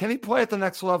dominant. Can he play at the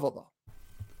next level,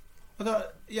 though?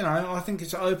 I think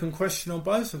it's an open question on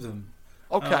both of them.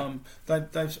 Okay.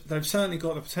 They've certainly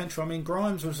got the potential. I mean,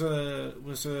 Grimes was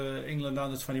a England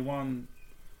under-21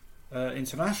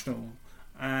 international.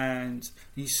 And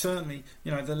he's certainly,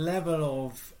 the level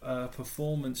of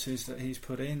performances that he's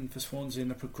put in for Swansea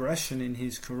and the progression in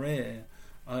his career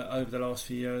over the last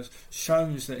few years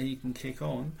shows that he can kick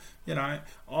on. I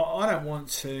don't want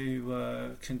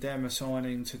to condemn a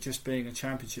signing to just being a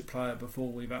Championship player before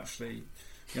we've actually,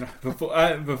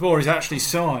 before he's actually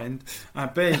signed,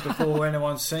 and before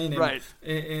anyone's seen him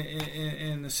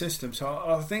in the system. So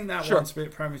I think that one's a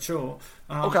bit premature.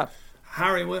 Okay.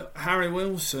 Harry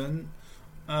Wilson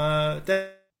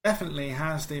definitely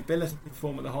has the ability to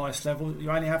perform at the highest level. You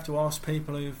only have to ask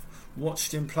people who've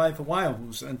watched him play for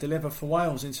Wales and deliver for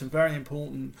Wales in some very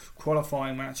important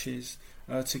qualifying matches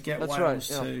to get Wales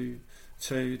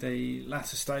to the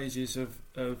latter stages of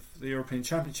the European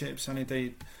Championships and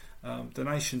indeed the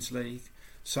Nations League.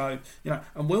 So,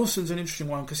 and Wilson's an interesting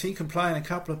one because he can play in a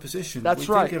couple of positions. That's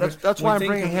right. That's why I'm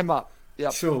bringing him up.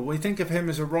 Yep. Sure, we think of him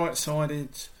as a right-sided...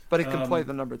 But he can play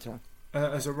the number 10.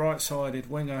 As a right-sided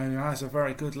winger who has a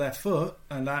very good left foot,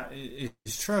 and that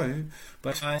is true,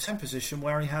 but in a 10 position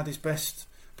where he had his best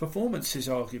performances,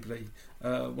 arguably,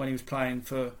 when he was playing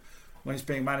when he's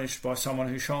being managed by someone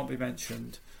who shan't be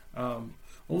mentioned.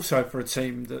 Also for a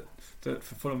team that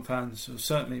for Fulham fans, or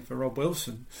certainly for Rob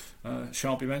Wilson,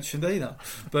 shan't be mentioned either.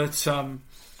 But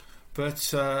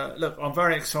look, I'm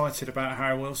very excited about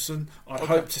Harry Wilson. I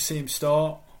hope to see him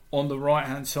start on the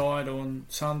right-hand side on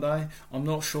Sunday. I'm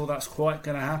not sure that's quite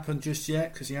going to happen just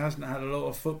yet because he hasn't had a lot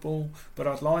of football, but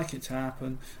I'd like it to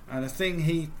happen. And the thing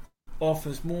he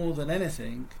offers more than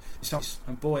anything is,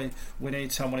 and boy, we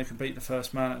need someone who can beat the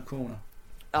first man at the corner.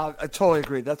 I totally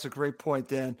agree. That's a great point,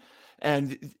 Dan.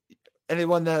 And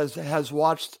anyone that has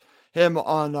watched him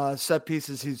on set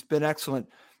pieces, he's been excellent.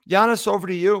 Giannis, over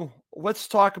to you. Let's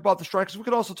talk about the strikers. We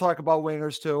could also talk about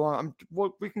wingers too.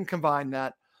 We can combine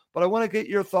that. But I want to get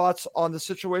your thoughts on the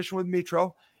situation with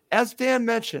Mitro. As Dan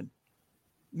mentioned,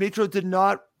 Mitro did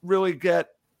not really get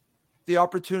the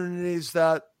opportunities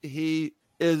that he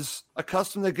is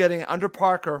accustomed to getting under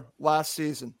Parker last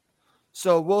season.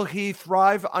 So will he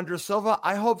thrive under Silva?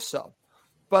 I hope so.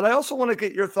 But I also want to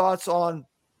get your thoughts on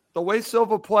the way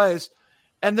Silva plays.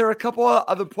 And there are a couple of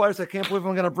other players, I can't believe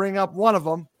I'm going to bring up one of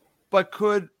them, but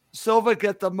could Silva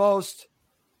get the most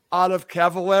out of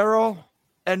Cavallero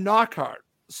and Knockaert?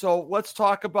 So let's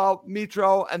talk about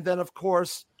Mitro and then, of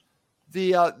course,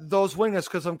 those wingers,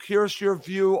 because I'm curious your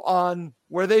view on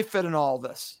where they fit in all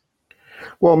this.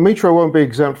 Well, Mitro won't be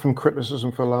exempt from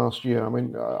criticism for last year. I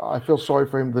mean, I feel sorry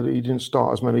for him that he didn't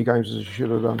start as many games as he should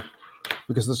have done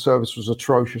because the service was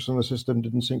atrocious and the system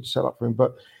didn't seem to set up for him.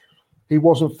 But he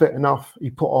wasn't fit enough. He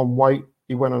put on weight.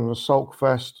 He went on a sulk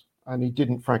fest, and he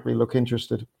didn't, frankly, look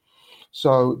interested.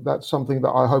 So that's something that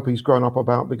I hope he's grown up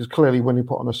about, because clearly when he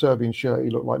put on a Serbian shirt, he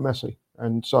looked like Messi.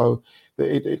 And so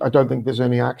I don't think there's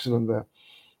any accident there.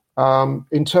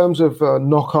 In terms of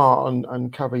Knockaert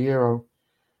and Cavallero,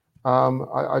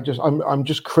 I'm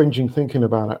just cringing thinking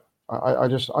about it.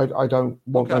 I don't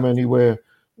want them anywhere.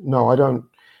 No, I don't.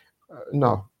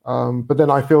 No. But then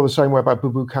I feel the same way about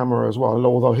Bubu Kamara as well,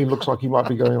 although he looks like he might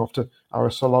be going off to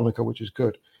Aris Salonika, which is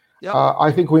good. Yep.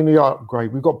 I think we need to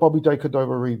upgrade. We've got Bobby De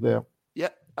Cordova-Reid there. Yeah,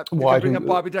 bring up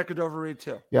Bobby De Cordova-Reid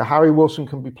too. Yeah, Harry Wilson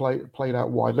can be played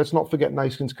out wide. Let's not forget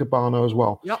Naskins Cabano as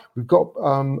well. Yep. We've got,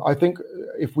 I think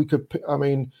if we could,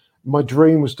 my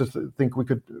dream was to think we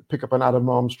could pick up an Adam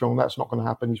Armstrong. That's not going to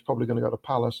happen. He's probably going to go to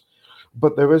Palace.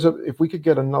 But if we could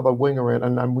get another winger in,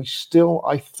 and we still,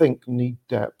 I think, need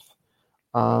depth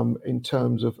in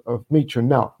terms of Mitro.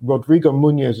 Now, Rodrigo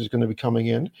Muñoz is going to be coming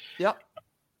in. Yeah.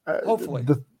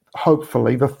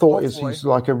 Hopefully. The thought is he's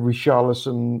like a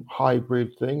Richarlison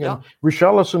hybrid thing. And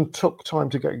Richarlison took time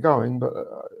to get going, but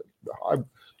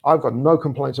I've got no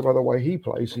complaints about the way he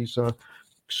plays. He's an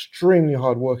extremely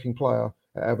hard-working player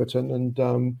at Everton.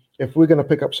 And if we're going to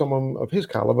pick up someone of his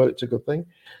caliber, it's a good thing.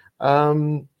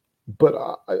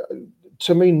 But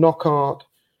to me, Knockaert,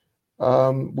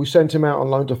 we sent him out on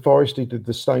loan to Forest. He did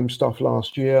the same stuff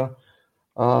last year.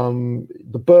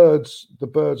 The birds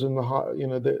in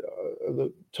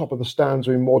the top of the stands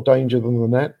are in more danger than the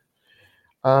net.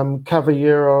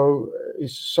 Cavallero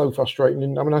is so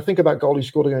frustrating. I mean, I think of that goal he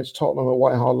scored against Tottenham at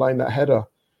White Hart Lane, that header,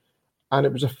 and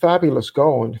it was a fabulous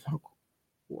goal. And you thought,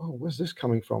 well, where's this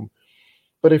coming from?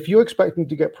 But if you're expecting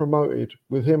to get promoted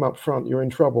with him up front, you're in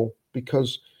trouble,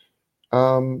 because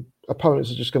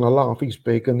opponents are just going to laugh. He's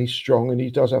big and he's strong and he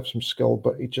does have some skill,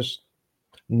 but it's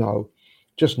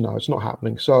not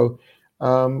happening. So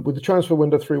with the transfer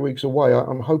window 3 weeks away,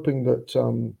 I'm hoping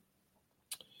that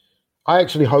I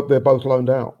actually hope they're both loaned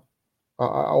out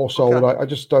or sold. Okay. I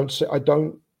just don't see. I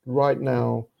don't right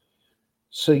now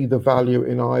see the value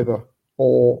in either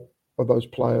or of those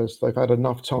players. They've had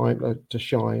enough time to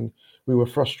shine. We were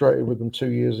frustrated with them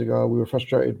 2 years ago. We were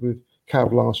frustrated with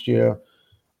Cav last year,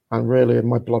 and really,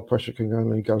 my blood pressure can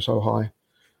only go so high.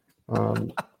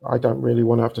 I don't really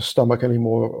want to have to stomach any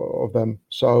more of them.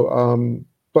 So,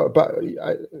 but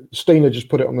Stina just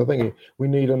put it on the thingy. We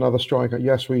need another striker.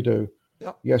 Yes, we do.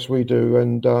 Yep. Yes, we do.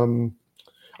 And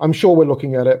I'm sure we're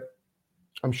looking at it.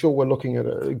 I'm sure we're looking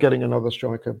at getting another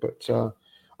striker. But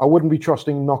I wouldn't be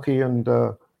trusting Noki and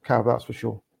Cav, that's for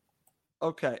sure.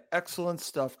 Okay, excellent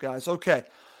stuff, guys. Okay,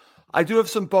 I do have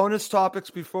some bonus topics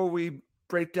before we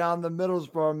break down the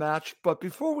Middlesbrough match. But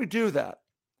before we do that,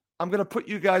 I'm going to put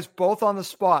you guys both on the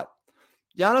spot.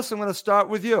 Giannis, I'm going to start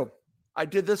with you. I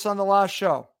did this on the last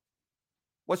show.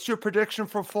 What's your prediction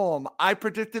for Fulham? I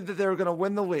predicted that they were going to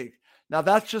win the league. Now,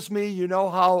 that's just me. You know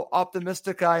how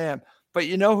optimistic I am. But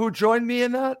you know who joined me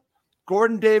in that?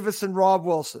 Gordon Davis and Rob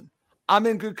Wilson. I'm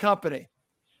in good company.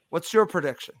 What's your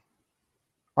prediction?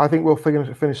 I think we'll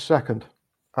finish second.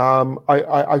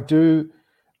 I do.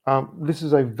 This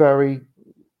is a very...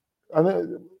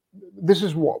 This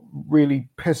is what really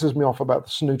pisses me off about the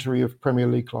snootery of Premier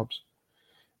League clubs.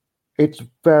 It's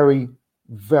very,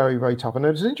 very, very tough. And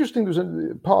it's interesting, there was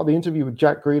a part of the interview with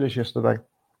Jack Grealish yesterday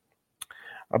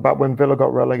about when Villa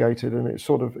got relegated, and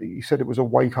he said it was a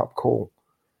wake-up call,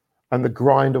 and the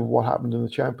grind of what happened in the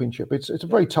Championship. It's a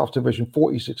very tough division,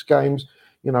 46 games,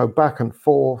 back and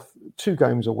forth, 2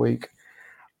 games a week.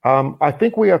 I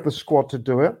think we have the squad to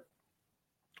do it.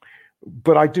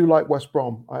 But I do like West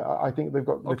Brom. I think they've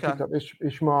picked up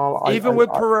Ishmael. Even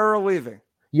with Pereira leaving.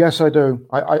 Yes, I do.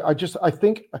 I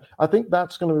think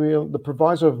that's going to be the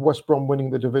proviso of West Brom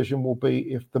winning the division will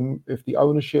be if the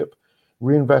ownership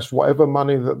reinvest whatever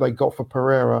money that they got for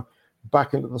Pereira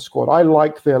back into the squad. I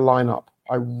like their lineup.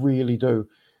 I really do.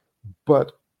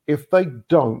 But if they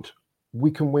don't,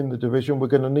 we can win the division. We're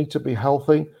going to need to be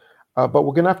healthy. But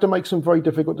we're going to have to make some very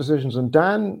difficult decisions. And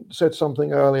Dan said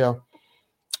something earlier,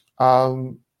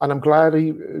 and I'm glad,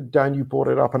 Dan, you brought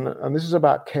it up. And this is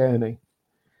about Kearney.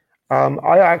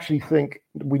 I actually think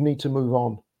we need to move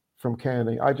on from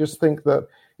Kearney. I just think that,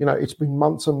 it's been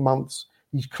months and months.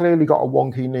 He's clearly got a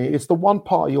wonky knee. It's the one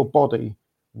part of your body,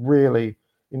 really,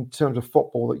 in terms of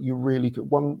football, that you really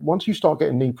once you start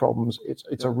getting knee problems,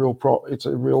 it's a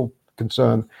real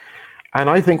concern. And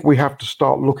I think we have to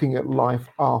start looking at life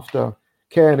after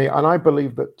Kearney. And I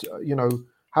believe that,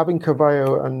 having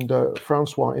Cavallo and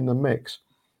Francois in the mix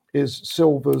is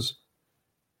Silva's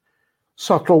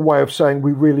subtle way of saying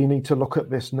we really need to look at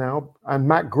this now. And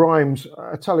Matt Grimes,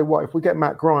 I tell you what, if we get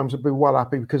Matt Grimes, I'd be well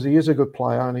happy, because he is a good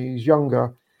player and he's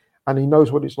younger and he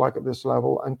knows what it's like at this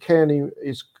level. And Kearney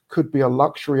could be a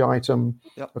luxury item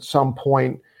at some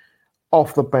point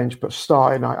off the bench, but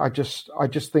starting, I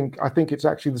think it's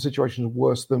actually the situation is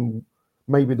worse than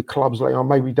maybe the clubs later on.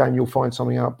 Maybe Dan, you'll find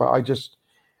something out, but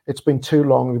it's been too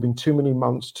long. There've been too many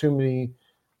months, too many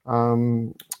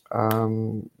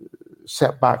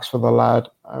setbacks for the lad.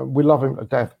 We love him to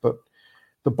death, but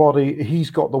the body, he's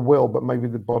got the will, but maybe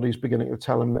the body's beginning to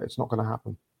tell him that it's not going to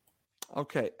happen.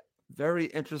 Okay. Very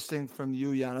interesting from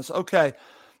you, Giannis. Okay.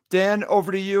 Dan,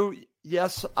 over to you.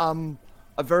 Yes, I'm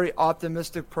a very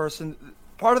optimistic person.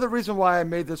 Part of the reason why I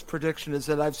made this prediction is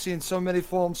that I've seen so many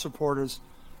Fulham supporters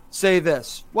say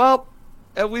this. Well,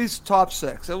 at least top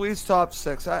six. I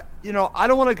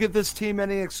don't want to give this team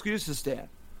any excuses, Dan.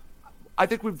 I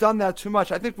think we've done that too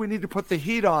much. I think we need to put the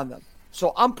heat on them.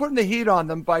 So I'm putting the heat on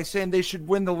them by saying they should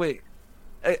win the league.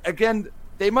 Again,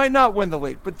 they might not win the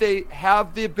league, but they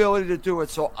have the ability to do it.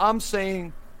 So I'm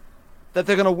saying that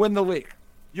they're going to win the league.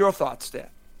 Your thoughts, Dan?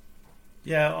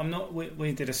 Yeah, I'm not.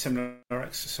 We did a similar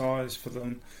exercise for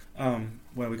them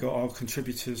where we got our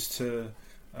contributors to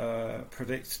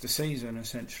predict the season,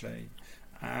 essentially.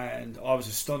 And I was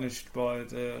astonished by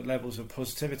the levels of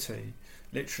positivity.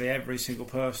 Literally every single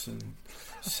person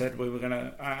said we were going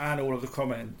to, and all of the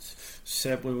comments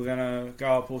said we were going to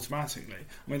go up automatically.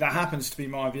 I mean, that happens to be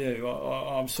my view.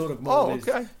 I'm sort of more with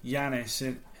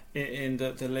Giannis in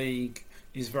that the league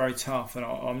is very tough, and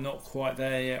I'm not quite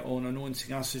there yet on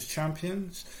anointing us as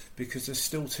champions, because there's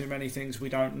still too many things we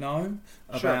don't know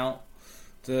about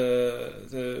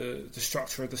the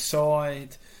structure of the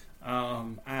side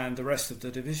and the rest of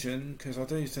the division. Because I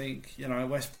do think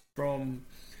West Brom,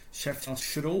 Sheffield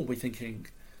should all be thinking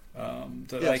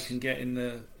that they can get in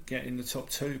the top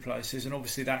two places, and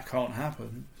obviously that can't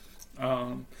happen.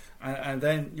 And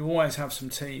then you always have some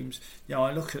teams.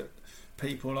 I look at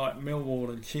people like Millwall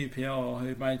and QPR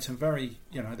who made some very,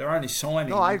 they're only signings.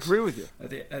 No, I agree with you.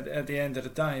 At the end of the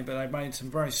day, but they made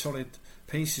some very solid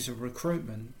pieces of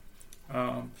recruitment.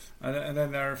 And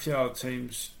then there are a few other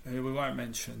teams who we won't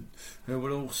mention who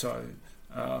would also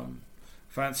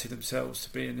fancy themselves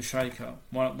to be in the shake-up.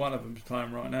 One of them is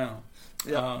playing right now.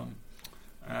 Yeah.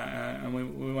 And we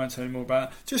won't say any more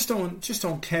about that. Just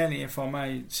on Kearney, if I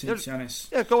may, since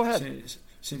Giannis. Yeah, go ahead.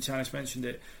 Since Giannis mentioned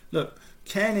it, look,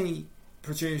 Kearney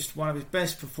produced one of his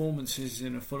best performances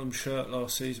in a Fulham shirt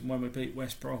last season when we beat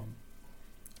West Brom.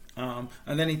 And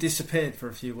then he disappeared for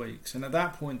a few weeks, and at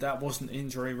that point that wasn't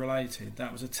injury related,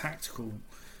 that was a tactical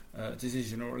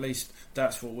decision, or at least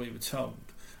that's what we were told.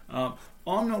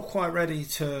 I'm not quite ready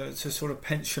to sort of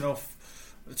pension off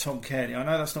Tom Kearney. I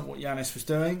know that's not what Giannis was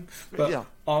doing, but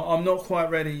I'm not quite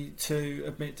ready to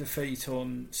admit defeat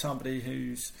on somebody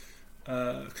who's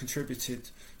contributed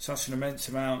such an immense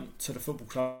amount to the football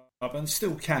club and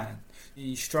still can.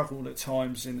 He struggled at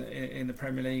times in the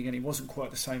Premier League, and he wasn't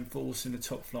quite the same force in the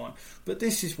top flight. But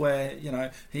this is where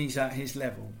he's at his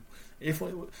level. If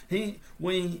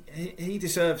he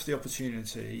deserves the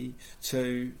opportunity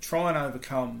to try and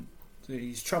overcome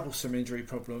these troublesome injury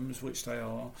problems, which they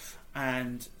are,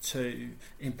 and to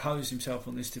impose himself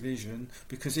on this division.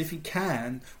 Because if he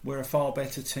can, we're a far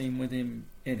better team with him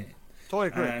in it. Totally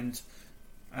agree.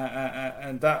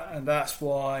 And that's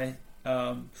why.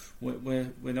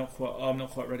 We're not quite. I'm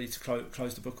not quite ready to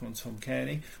close the book on Tom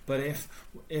Kearney. But if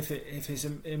his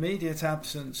immediate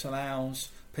absence allows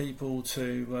people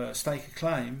to stake a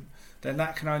claim, then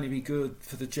that can only be good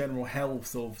for the general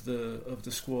health of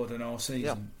the squad and our season.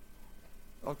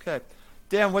 Yeah. Okay,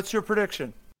 Dan, what's your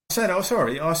prediction? I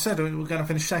said we were going to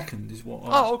finish second. Is what?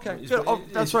 Okay.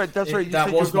 That's right. You said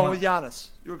you were going with Giannis.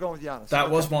 You were going with Giannis. That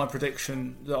was my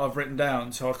prediction that I've written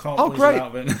down, so I can't lose it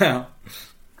out of it now.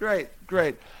 Great.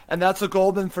 And that's a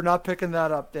golden for not picking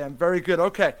that up, Dan. Very good.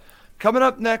 Okay. Coming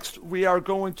up next, we are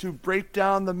going to break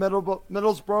down the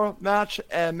Middlesbrough match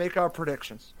and make our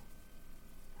predictions.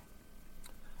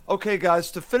 Okay,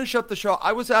 guys, to finish up the show,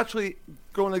 I was actually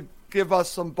going to give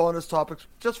us some bonus topics.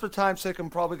 Just for time's sake,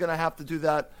 I'm probably going to have to do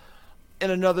that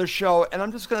in another show. And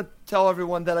I'm just going to tell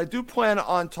everyone that I do plan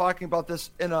on talking about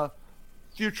this in a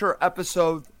future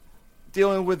episode,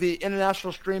 dealing with the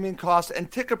international streaming costs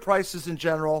and ticket prices in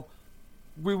general.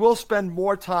 We will spend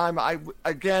more time.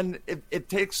 It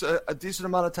takes a decent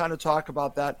amount of time to talk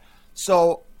about that.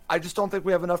 So I just don't think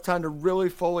we have enough time to really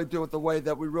fully do it the way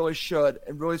that we really should,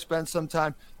 and really spend some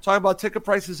time talking about ticket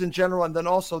prices in general, and then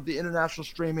also the international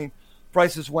streaming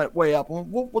prices went way up.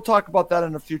 We'll talk about that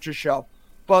in a future show.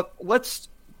 But let's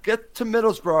get to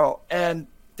Middlesbrough. And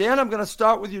Dan, I'm going to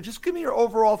start with you. Just give me your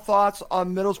overall thoughts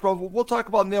on Middlesbrough. We'll talk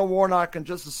about Neil Warnock in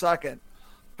just a second.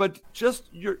 But just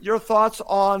your thoughts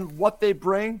on what they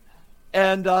bring.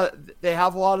 And they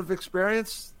have a lot of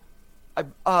experience.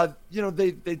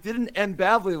 They didn't end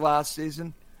badly last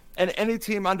season. And any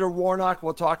team under Warnock,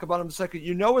 we'll talk about in a second,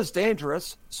 is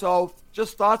dangerous. So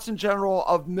just thoughts in general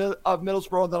of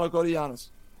Middlesbrough, and then I'll go to Giannis.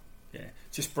 Yeah,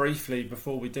 just briefly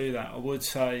before we do that, I would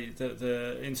say that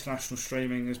the international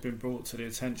streaming has been brought to the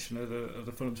attention of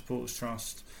the Fulham Supporters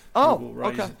Trust. Who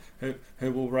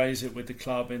will raise it with the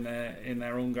club in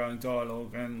their ongoing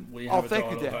dialogue, and we have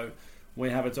we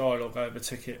have a dialogue over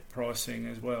ticket pricing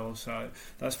as well. So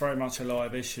that's very much a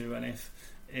live issue, and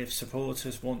if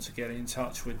supporters want to get in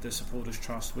touch with the Supporters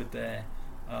Trust with their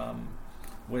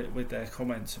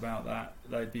comments about that,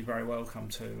 they'd be very welcome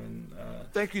to. And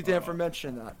thank you, Dan, for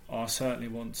mentioning that. I certainly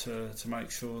want to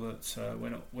make sure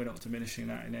that we're not diminishing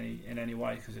that in any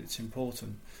way, because it's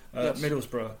important. Yes.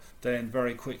 Middlesbrough, then,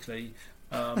 very quickly.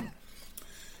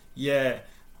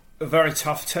 A very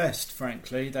tough test,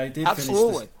 frankly. They did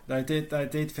Absolutely. They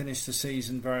did finish the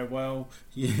season very well.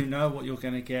 You know what you're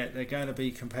going to get. They're going to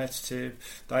be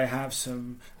competitive. They have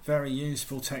some very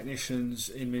useful technicians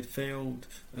in midfield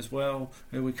as well,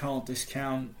 who we can't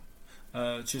discount.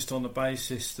 Just on the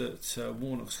basis that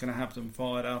Warnock's going to have them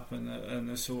fired up, and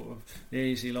the sort of the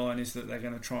easy line is that they're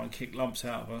going to try and kick lumps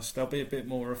out of us. They'll be a bit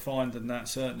more refined than that,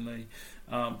 certainly.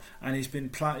 And he's been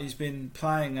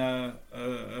playing a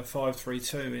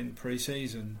 5-3-2 in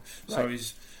pre-season, so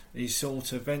he's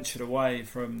sort of ventured away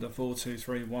from the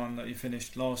 4-2-3-1 that he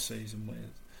finished last season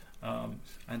with.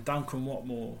 And Duncan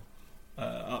Watmore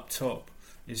up top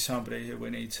is somebody who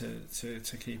we need to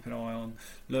keep an eye on.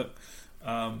 Look.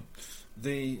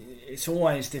 It's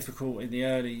always difficult in the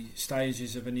early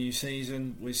stages of a new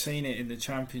season. We've seen it in the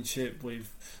Championship.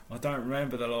 I don't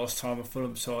remember the last time a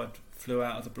Fulham side flew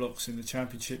out of the blocks in the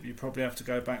Championship. You probably have to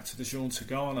go back to the Jean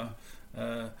Tigana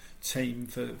team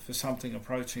for something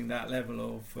approaching that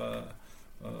level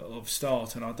of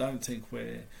start, and I don't think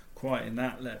we're quite at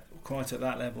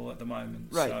that level at the moment.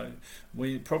 Right. So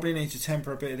we probably need to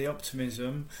temper a bit of the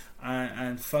optimism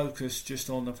and focus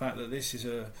just on the fact that this is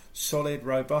a solid,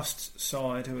 robust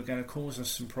side who are going to cause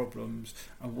us some problems,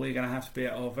 and we're going to have to be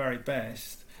at our very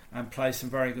best and play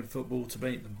some very good football to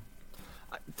beat them.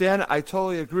 Dan, I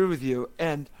totally agree with you.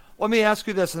 And let me ask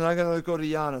you this, and I'm going to go to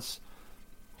Giannis.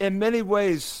 In many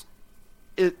ways,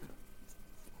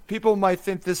 people might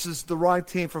think this is the wrong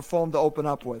team for Fulham to open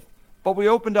up with. But we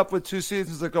opened up with 2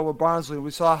 seasons ago with Barnsley.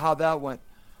 We saw how that went.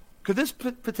 Could this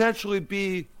potentially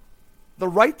be the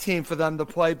right team for them to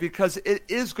play, because it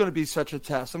is going to be such a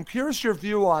test? I'm curious your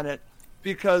view on it,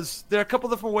 because there are a couple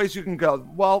different ways you can go.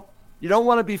 Well, you don't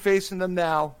want to be facing them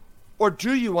now, or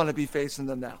do you want to be facing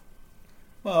them now?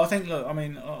 Well, I think, look, I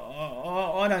mean,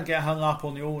 I don't get hung up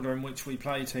on the order in which we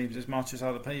play teams as much as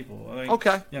other people. I think,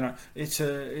 okay. It's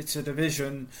a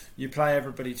division. You play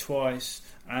everybody twice,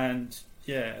 and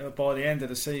by the end of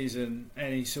the season,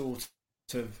 any sort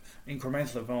of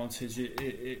incremental advantage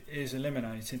it is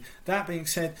eliminated. That being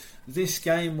said, this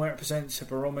game represents a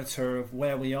barometer of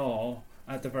where we are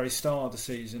at the very start of the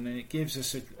season, and it gives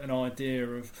us an idea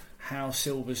of how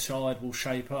Silver's side will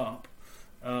shape up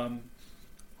at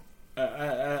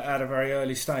a very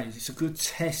early stage. It's a good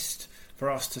test for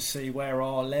us to see where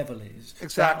our level is.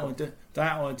 Exactly.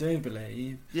 That I do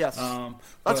believe. Yes.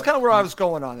 That's kind of where I was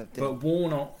going on it. But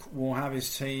Warnock will have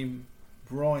his team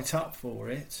right up for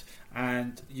it,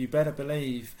 and you better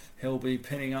believe he'll be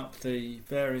pinning up the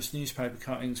various newspaper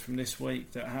cuttings from this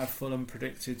week that have Fulham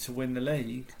predicted to win the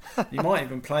league. He might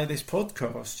even play this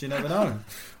podcast, you never know.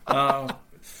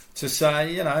 To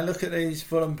say, look at these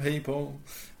Fulham people,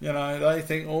 they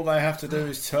think all they have to do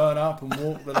is turn up and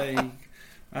walk the league.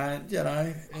 And,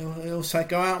 he'll say,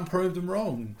 go out and prove them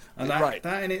wrong. And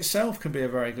that in itself can be a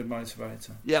very good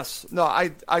motivator. Yes. No, I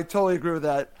totally agree with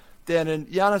that, Dan. And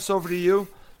Giannis, over to you.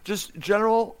 Just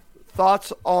general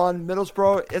thoughts on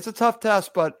Middlesbrough. It's a tough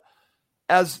test, but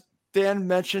as Dan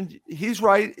mentioned, he's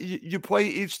right. You play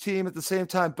each team at the same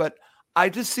time, but I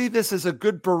just see this as a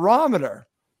good barometer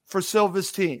for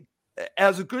Silva's team.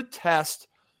 as a good test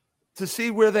to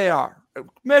see where they are. A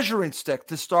measuring stick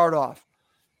to start off.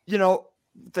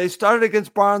 They started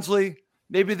against Barnsley.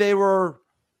 Maybe they were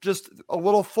just a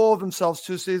little full of themselves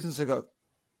 2 seasons ago.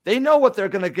 They know what they're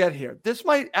going to get here. This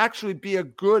might actually be a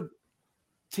good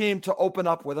team to open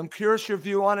up with. I'm curious your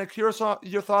view on it. Curious on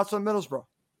your thoughts on Middlesbrough.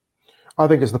 I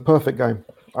think it's the perfect game.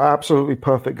 Absolutely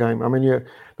perfect game. I mean, there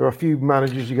are a few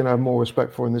managers you're going to have more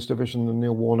respect for in this division than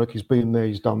Neil Warnock. He's been there.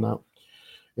 He's done that.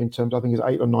 In terms, I think it's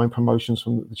 8 or 9 promotions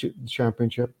from the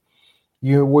Championship.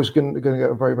 You're always going to get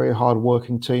a very, very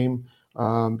hard-working team.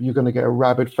 You're going to get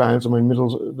rabid fans. I mean,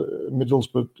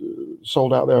 Middlesbrough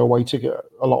sold out their away ticket,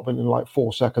 a lot of it in like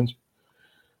 4 seconds,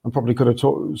 and probably could have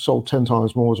sold 10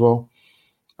 times more as well.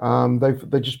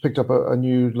 They just picked up a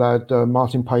new lad,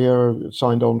 Martin Payero,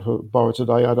 signed on for Borough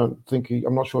today.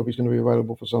 I'm not sure if he's going to be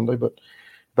available for Sunday, but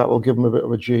that will give him a bit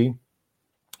of a G.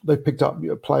 They've picked up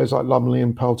players like Lumley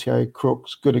and Peltier,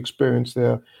 Crooks, good experience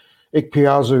there.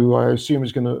 Ikpeazu, I assume,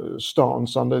 is going to start on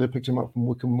Sunday. They picked him up from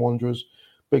Wycombe Wanderers.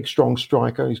 Big, strong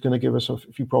striker. He's going to give us a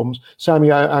few problems. Sammy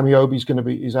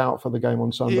Amiobi is out for the game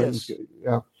on Sunday.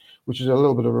 Which is a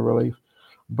little bit of a relief.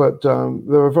 But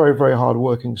they're a very, very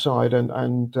hard-working side, and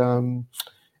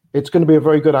it's going to be a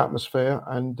very good atmosphere.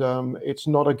 And it's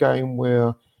not a game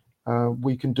where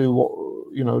we can do what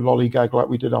lollygag like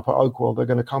we did up at Oakwell. They're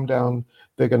going to come down.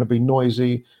 They're going to be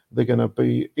noisy. They're going to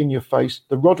be in your face.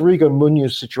 The Rodrigo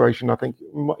Munoz situation, I think,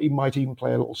 he might even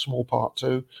play a little small part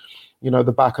too.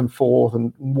 The back and forth,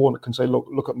 and Warnock can say,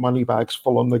 look at money bags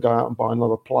full on. They go out and buy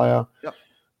another player. Yep.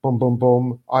 Boom, boom,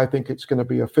 boom. I think it's going to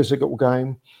be a physical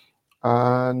game.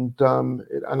 And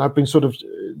I've been sort of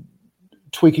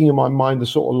tweaking in my mind the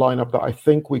sort of lineup that I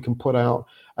think we can put out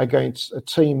against a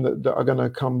team that are going to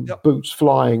come boots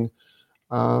flying.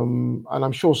 And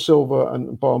I'm sure Silva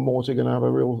and Boamorti are going to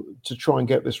have to try and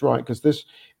get this right, because this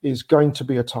is going to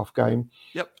be a tough game.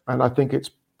 Yep. And I think it's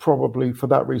probably for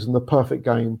that reason the perfect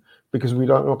game, because we're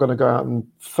not going to go out and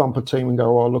thump a team and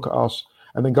go, oh, look at us,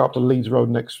 and then go up to Leeds Road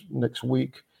next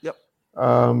week. Yep.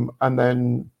 And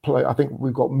then play. I think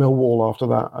we've got Millwall after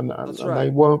that, and they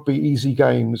won't be easy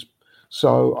games.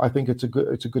 So I think it's a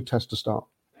good test to start.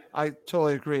 I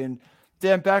totally agree. And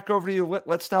Dan, back over to you.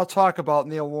 Let's now talk about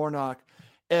Neil Warnock.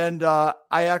 And I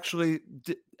actually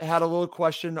had a little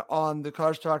question on the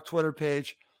Cars Talk Twitter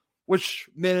page. Which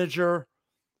manager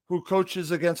who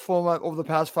coaches against Fulham over the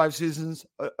past 5 seasons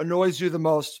annoys you the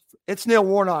most? It's Neil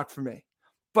Warnock for me.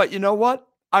 But you know what?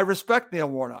 I respect Neil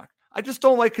Warnock. I just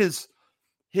don't like his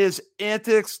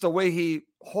antics, the way he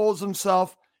holds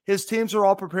himself. His teams are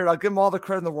all prepared. I'll give him all the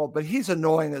credit in the world, but he's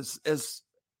annoying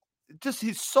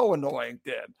he's so annoying,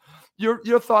 Dan.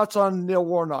 Your thoughts on Neil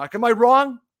Warnock? Am I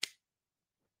wrong?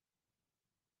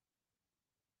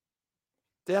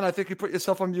 Dan, I think you put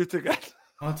yourself on mute again.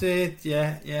 I did,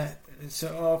 yeah.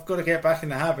 So I've got to get back in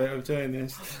the habit of doing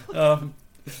this.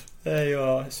 There you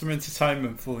are. Some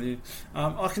entertainment for you.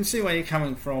 I can see where you're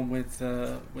coming from with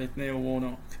Neil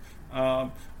Warnock.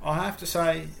 I have to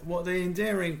say, what the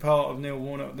endearing part of Neil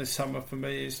Warnock this summer for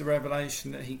me is the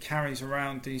revelation that he carries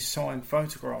around these signed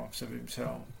photographs of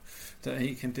himself that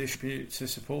he can distribute to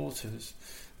supporters.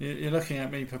 You're looking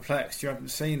at me perplexed. You haven't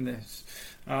seen this.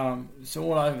 It's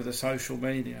all over the social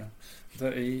media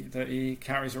that he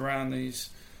carries around these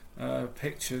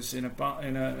pictures in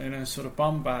a sort of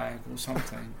bum bag or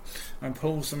something, and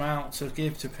pulls them out to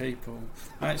give to people.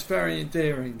 And it's very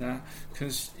endearing, that,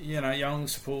 because young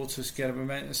supporters get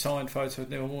a signed photo of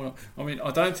Neil Warnock. I mean,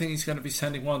 I don't think he's going to be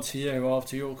sending one to you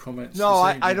after your comments. No,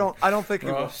 I don't think he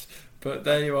will. But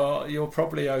there you are. You're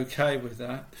probably okay with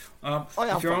that.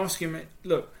 If you're asking me,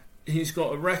 look, he's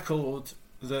got a record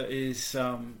that is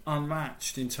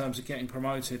unmatched in terms of getting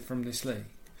promoted from this league.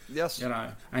 Yes.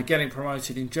 And getting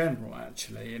promoted in general,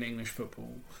 actually, in English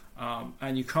football.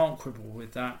 And you can't quibble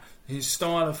with that. His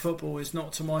style of football is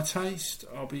not to my taste.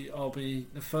 I'll be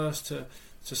the first to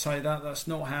say that. That's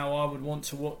not how I would want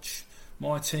to watch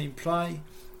my team play.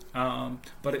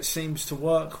 But it seems to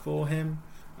work for him.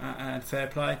 And fair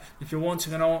play. If you're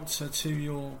wanting an answer to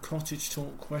your Cottage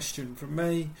Talk question from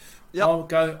me, yep,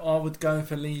 I would go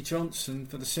for Lee Johnson,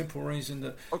 for the simple reason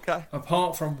that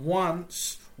apart from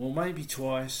once or maybe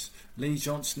twice, Lee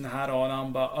Johnson had our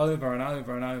number over and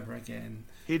over and over again.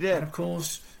 He did. And of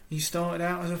course, he started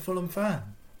out as a Fulham fan.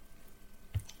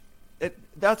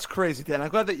 That's crazy, Dan. I'm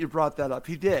glad that you brought that up.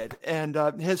 He did. And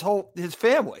his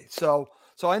family. So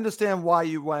I understand why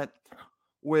you went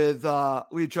with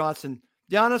Lee Johnson.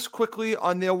 Giannis, quickly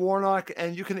on Neil Warnock,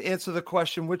 and you can answer the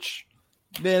question, which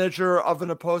manager of an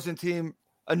opposing team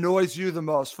annoys you the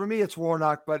most? For me, it's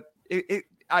Warnock, but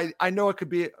I know it could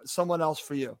be someone else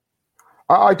for you.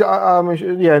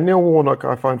 Neil Warnock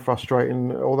I find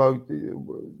frustrating, although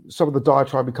some of the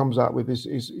diatribe he comes out with is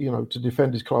to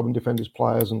defend his club and defend his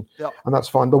players, and that's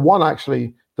fine. The one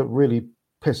actually that really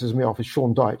pisses me off is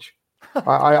Sean Dyche.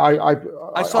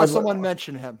 I saw someone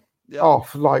mention him. Yep. Oh,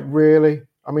 like really?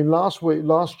 I mean, last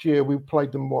year we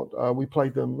played them.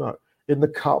 In the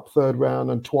cup third round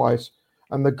and twice,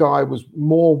 and the guy was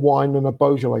more wine than a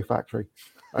Beaujolais factory.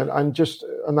 And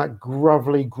that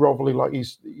grovelly, like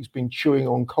he's been chewing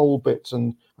on coal bits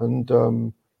and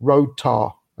road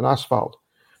tar and asphalt.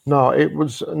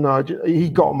 He's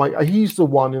the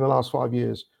one in the last 5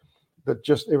 years that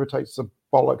just irritates the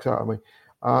bollocks out of me.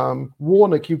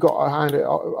 Warnock, you've got to hand it,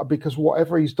 because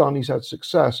whatever he's done, he's had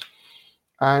success.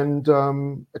 And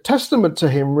a testament to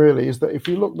him really is that if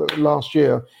you look at last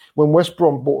year when West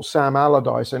Brom bought Sam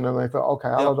Allardyce in, and they thought, okay,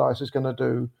 Allardyce is going to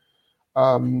do.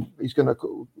 He's going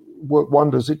to work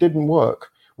wonders. It didn't work.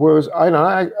 Whereas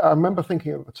I remember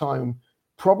thinking at the time,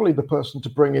 probably the person to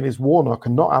bring in is Warnock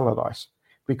and not Allardyce,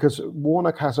 because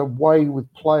Warnock has a way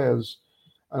with players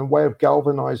and way of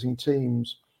galvanizing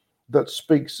teams that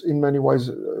speaks in many ways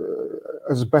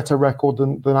as a better record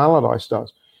than Allardyce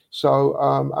does. So,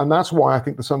 and that's why I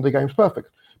think the Sunday game's perfect,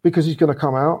 because he's going to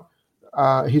come out.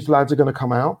 His lads are going to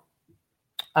come out.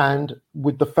 And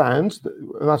with the fans,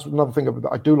 and that's another thing that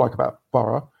I do like about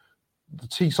Borough. The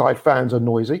Teesside fans are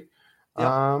noisy.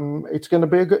 Yeah. It's going to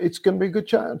be a good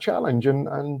challenge, and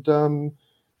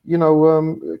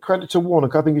credit to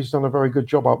Warnock. I think he's done a very good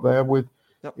job up there with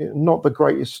not the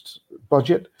greatest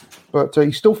budget, but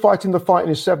he's still fighting the fight in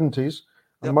his 70s.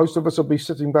 And most of us will be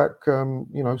sitting back,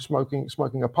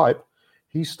 smoking a pipe.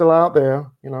 He's still out there,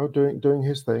 doing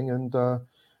his thing, and.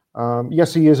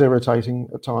 Yes, he is irritating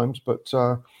at times, but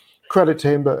credit to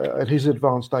him that at his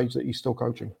advanced age that he's still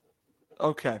coaching.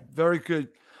 Okay, very good.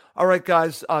 All right,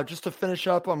 guys, just to finish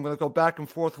up, I'm going to go back and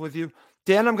forth with you.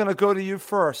 Dan, I'm going to go to you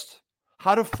first.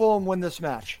 How do Fulham win this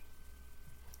match?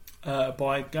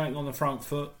 By going on the front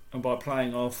foot and by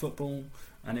playing our football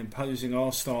and imposing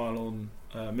our style on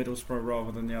Middlesbrough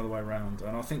rather than the other way around,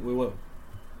 and I think we will.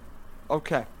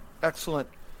 Okay, excellent.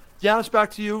 Giannis,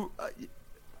 back to you.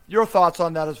 Your thoughts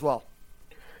on that as well?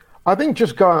 I think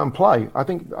just go out and play. I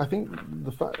think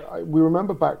the fact we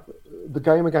remember back the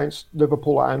game against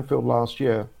Liverpool at Anfield last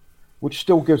year, which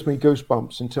still gives me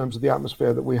goosebumps in terms of the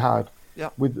atmosphere that we had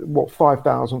with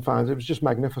 5,000 fans. It was just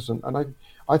magnificent, and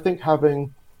I think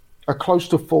having a close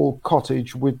to full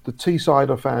cottage with the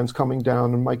Teessider fans coming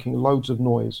down and making loads of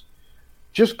noise.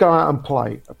 Just go out and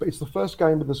play. It's the first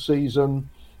game of the season.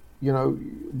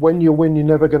 When you win, you're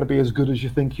never going to be as good as you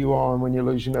think you are, and when you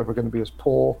lose, you're never going to be as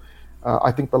poor.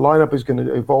 I think the lineup is going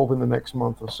to evolve in the next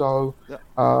month or so,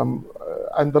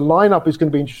 and the lineup is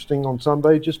going to be interesting on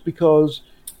Sunday, just because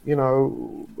we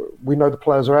know the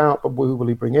players are out, but who will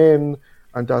he bring in,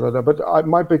 and But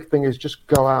my big thing is just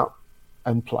go out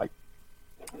and play.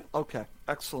 Okay,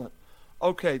 excellent.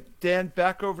 Okay, Dan,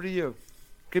 back over to you.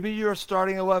 Give me your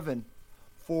starting 11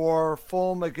 for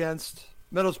Fulham against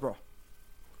Middlesbrough.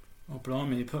 Oh,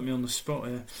 blimey, you put me on the spot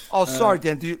here. Oh, sorry,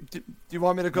 Dan. Do you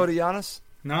want me to go to Giannis?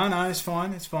 No, it's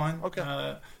fine.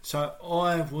 Okay. So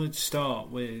I would start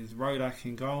with Rodak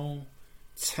in goal,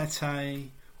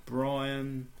 Tete,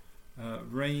 Brian,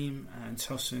 Ream and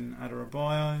Tosin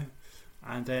Adarabioyo.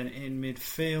 And then in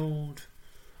midfield,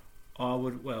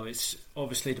 it's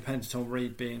obviously dependent on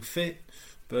Reed being fit,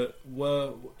 but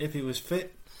if he was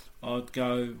fit, I'd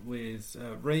go with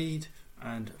Reed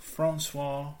and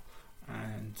Francois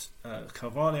and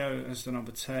Carvalho as the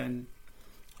number 10,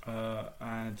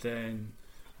 and then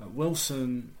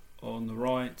Wilson on the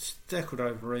right,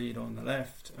 Decordova-Reid on the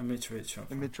left, and Mitrovic up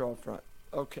front. And Mitrovic up front.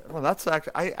 Okay, well,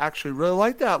 I actually really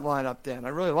like that lineup, Dan. I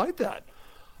really like that.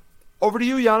 Over to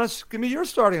you, Giannis. Give me your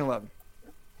starting 11.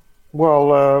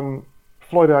 Well,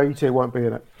 Floyd Ayité won't be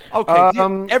in it. Okay,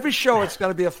 every show it's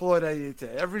going to be a Floyd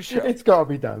Ayité. Every show. It's got to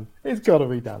be done.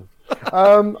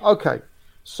 Okay,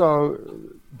 so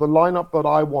the lineup that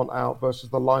I want out versus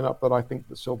the lineup that I think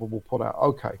that Silva will put out.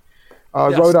 Okay.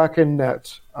 Yes. Rodak in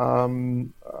net,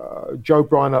 Joe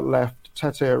Bryan at left,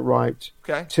 Tete at right,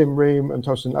 Tim Ream and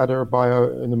Tosin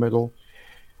Adarabioyo in the middle.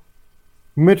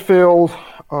 Midfield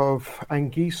of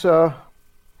Anguissa,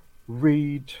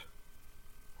 Reed,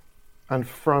 and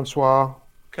Francois.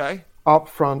 Okay. Up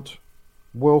front,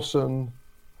 Wilson,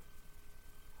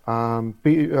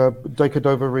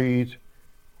 Decordova-Reid,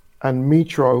 and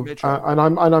Mitro.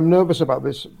 And I'm nervous about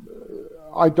this.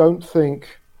 I don't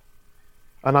think.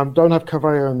 And I don't have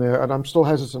Carvalho in there, and I'm still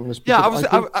hesitant in this. Yeah, I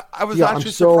was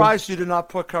actually surprised you did not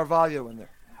put Carvalho in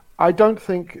there. I don't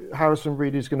think Harrison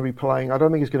Reed is going to be playing. I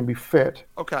don't think he's going to be fit.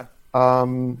 Okay.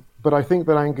 But I think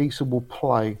that Anguissa will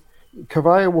play.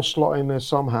 Cavea will slot in there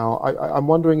somehow. I'm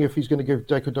wondering if he's going to give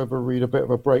Decordova-Reid a bit of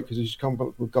a break because he's come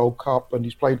up with Gold Cup and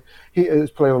he has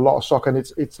played a lot of soccer, and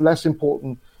it's less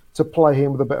important to play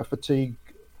him with a bit of fatigue.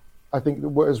 I think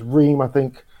whereas Ream, I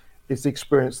think, is the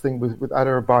experience thing with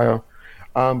Adarabioyo.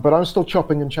 But I'm still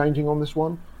chopping and changing on this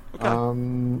one.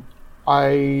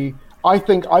 Okay. I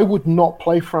think I would not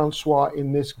play Francois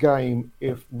in this game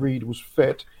if Reid was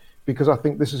fit, because I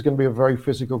think this is going to be a very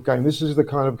physical game. This is the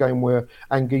kind of game where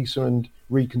Anguissa and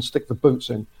Reid can stick the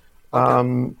boots in.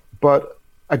 Okay. But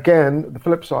again, the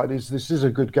flip side is this is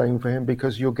a good game for him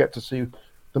because you'll get to see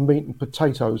the meat and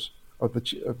potatoes of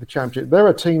the championship. There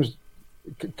are teams,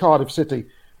 Cardiff City,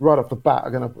 right off the bat,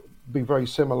 are going to be very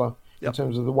similar in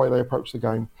terms of the way they approach the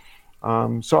game.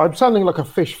 So I'm sounding like a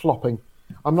fish flopping.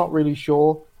 I'm not really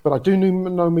sure, but I do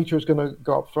know Mitro is going to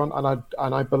go up front,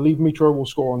 and I believe Mitro will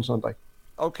score on Sunday.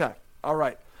 Okay, all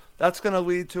right. That's going to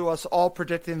lead to us all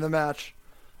predicting the match.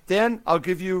 Dan, I'll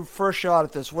give you first shot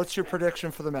at this. What's your prediction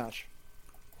for the match?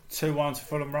 2-1 to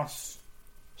Fulham, Ross.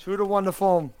 2-1 to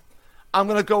Fulham. I'm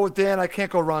going to go with Dan. I can't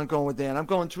go wrong going with Dan. I'm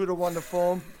going 2-1 to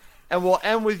Fulham. And we'll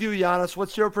end with you, Giannis.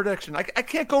 What's your prediction? I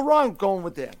can't go wrong going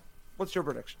with Dan. What's your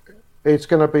prediction? It's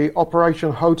going to be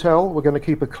Operation Hotel. We're going to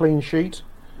keep a clean sheet.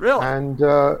 Really? And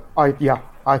I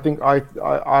think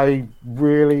I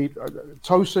really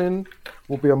Tosin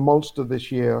will be a monster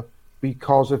this year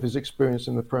because of his experience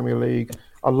in the Premier League.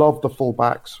 I love the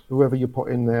fullbacks, whoever you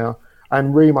put in there.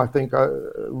 And Ream, I think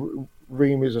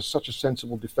Ream is such a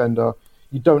sensible defender.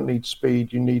 You don't need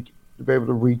speed. You need to be able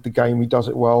to read the game. He does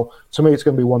it well. To me, it's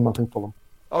going to be 1-0 Fulham.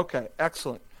 Okay,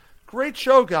 excellent. Great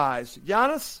show, guys.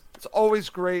 Giannis, it's always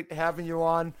great having you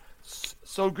on.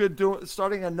 So good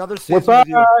starting another season. We're back. With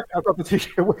you. I've got the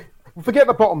t-shirt. Forget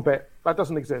the bottom bit. That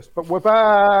doesn't exist. But we're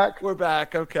back. We're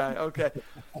back. Okay.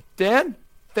 Dan,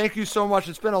 thank you so much.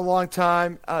 It's been a long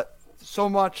time. So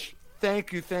much.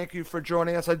 Thank you for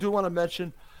joining us. I do want to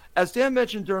mention, as Dan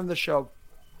mentioned during the show,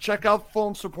 check out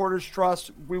Fulham Supporters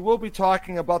Trust. We will be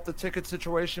talking about the ticket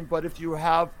situation, but if you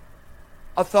have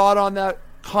a thought on that,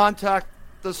 contact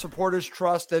the Supporters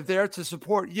Trust. They're there to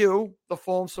support you, the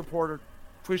Fulham supporter.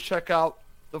 Please check out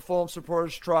the Fulham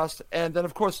Supporters Trust. And then,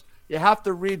 of course, you have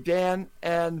to read Dan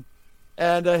and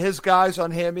his guys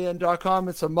on Hambian.com.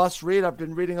 It's a must-read. I've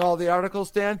been reading all the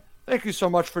articles, Dan. Thank you so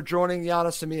much for joining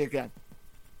Giannis and me again.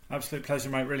 Absolute pleasure,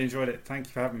 mate. Really enjoyed it. Thank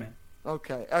you for having me.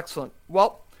 Okay, excellent.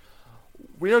 Well,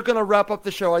 we are going to wrap up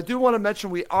the show. I do want to mention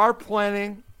we are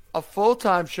planning a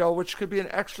full-time show, which could be an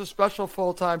extra special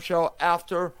full-time show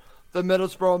after the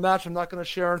Middlesbrough match. I'm not going to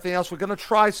share anything else. We're going to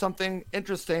try something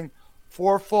interesting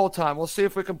for full-time. We'll see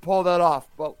if we can pull that off.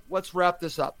 But let's wrap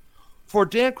this up. For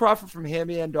Dan Crawford from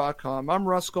Hambian.com, I'm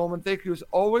Russ Coleman. Thank you as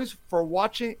always for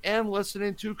watching and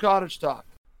listening to Cottage Talk.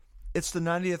 It's the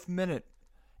 90th minute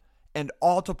and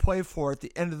all to play for at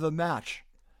the end of the match.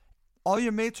 All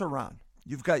your mates are around.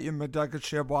 You've got your McNugget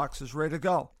share boxes ready to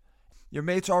go. Your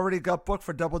mates already got booked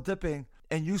for double dipping,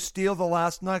 and you steal the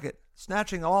last nugget,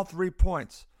 snatching all 3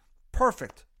 points.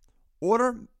 Perfect.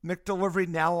 Order McDelivery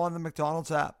now on the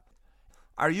McDonald's app.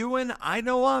 Are you in? I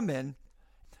know I'm in.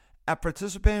 At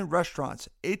participating restaurants,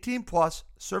 18 plus,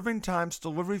 serving times,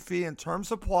 delivery fee, and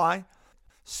terms apply.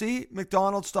 See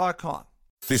McDonald's.com.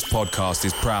 This podcast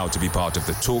is proud to be part of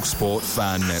the TalkSport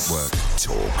Fan Network.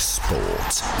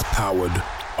 TalkSport. Powered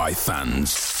by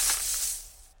fans.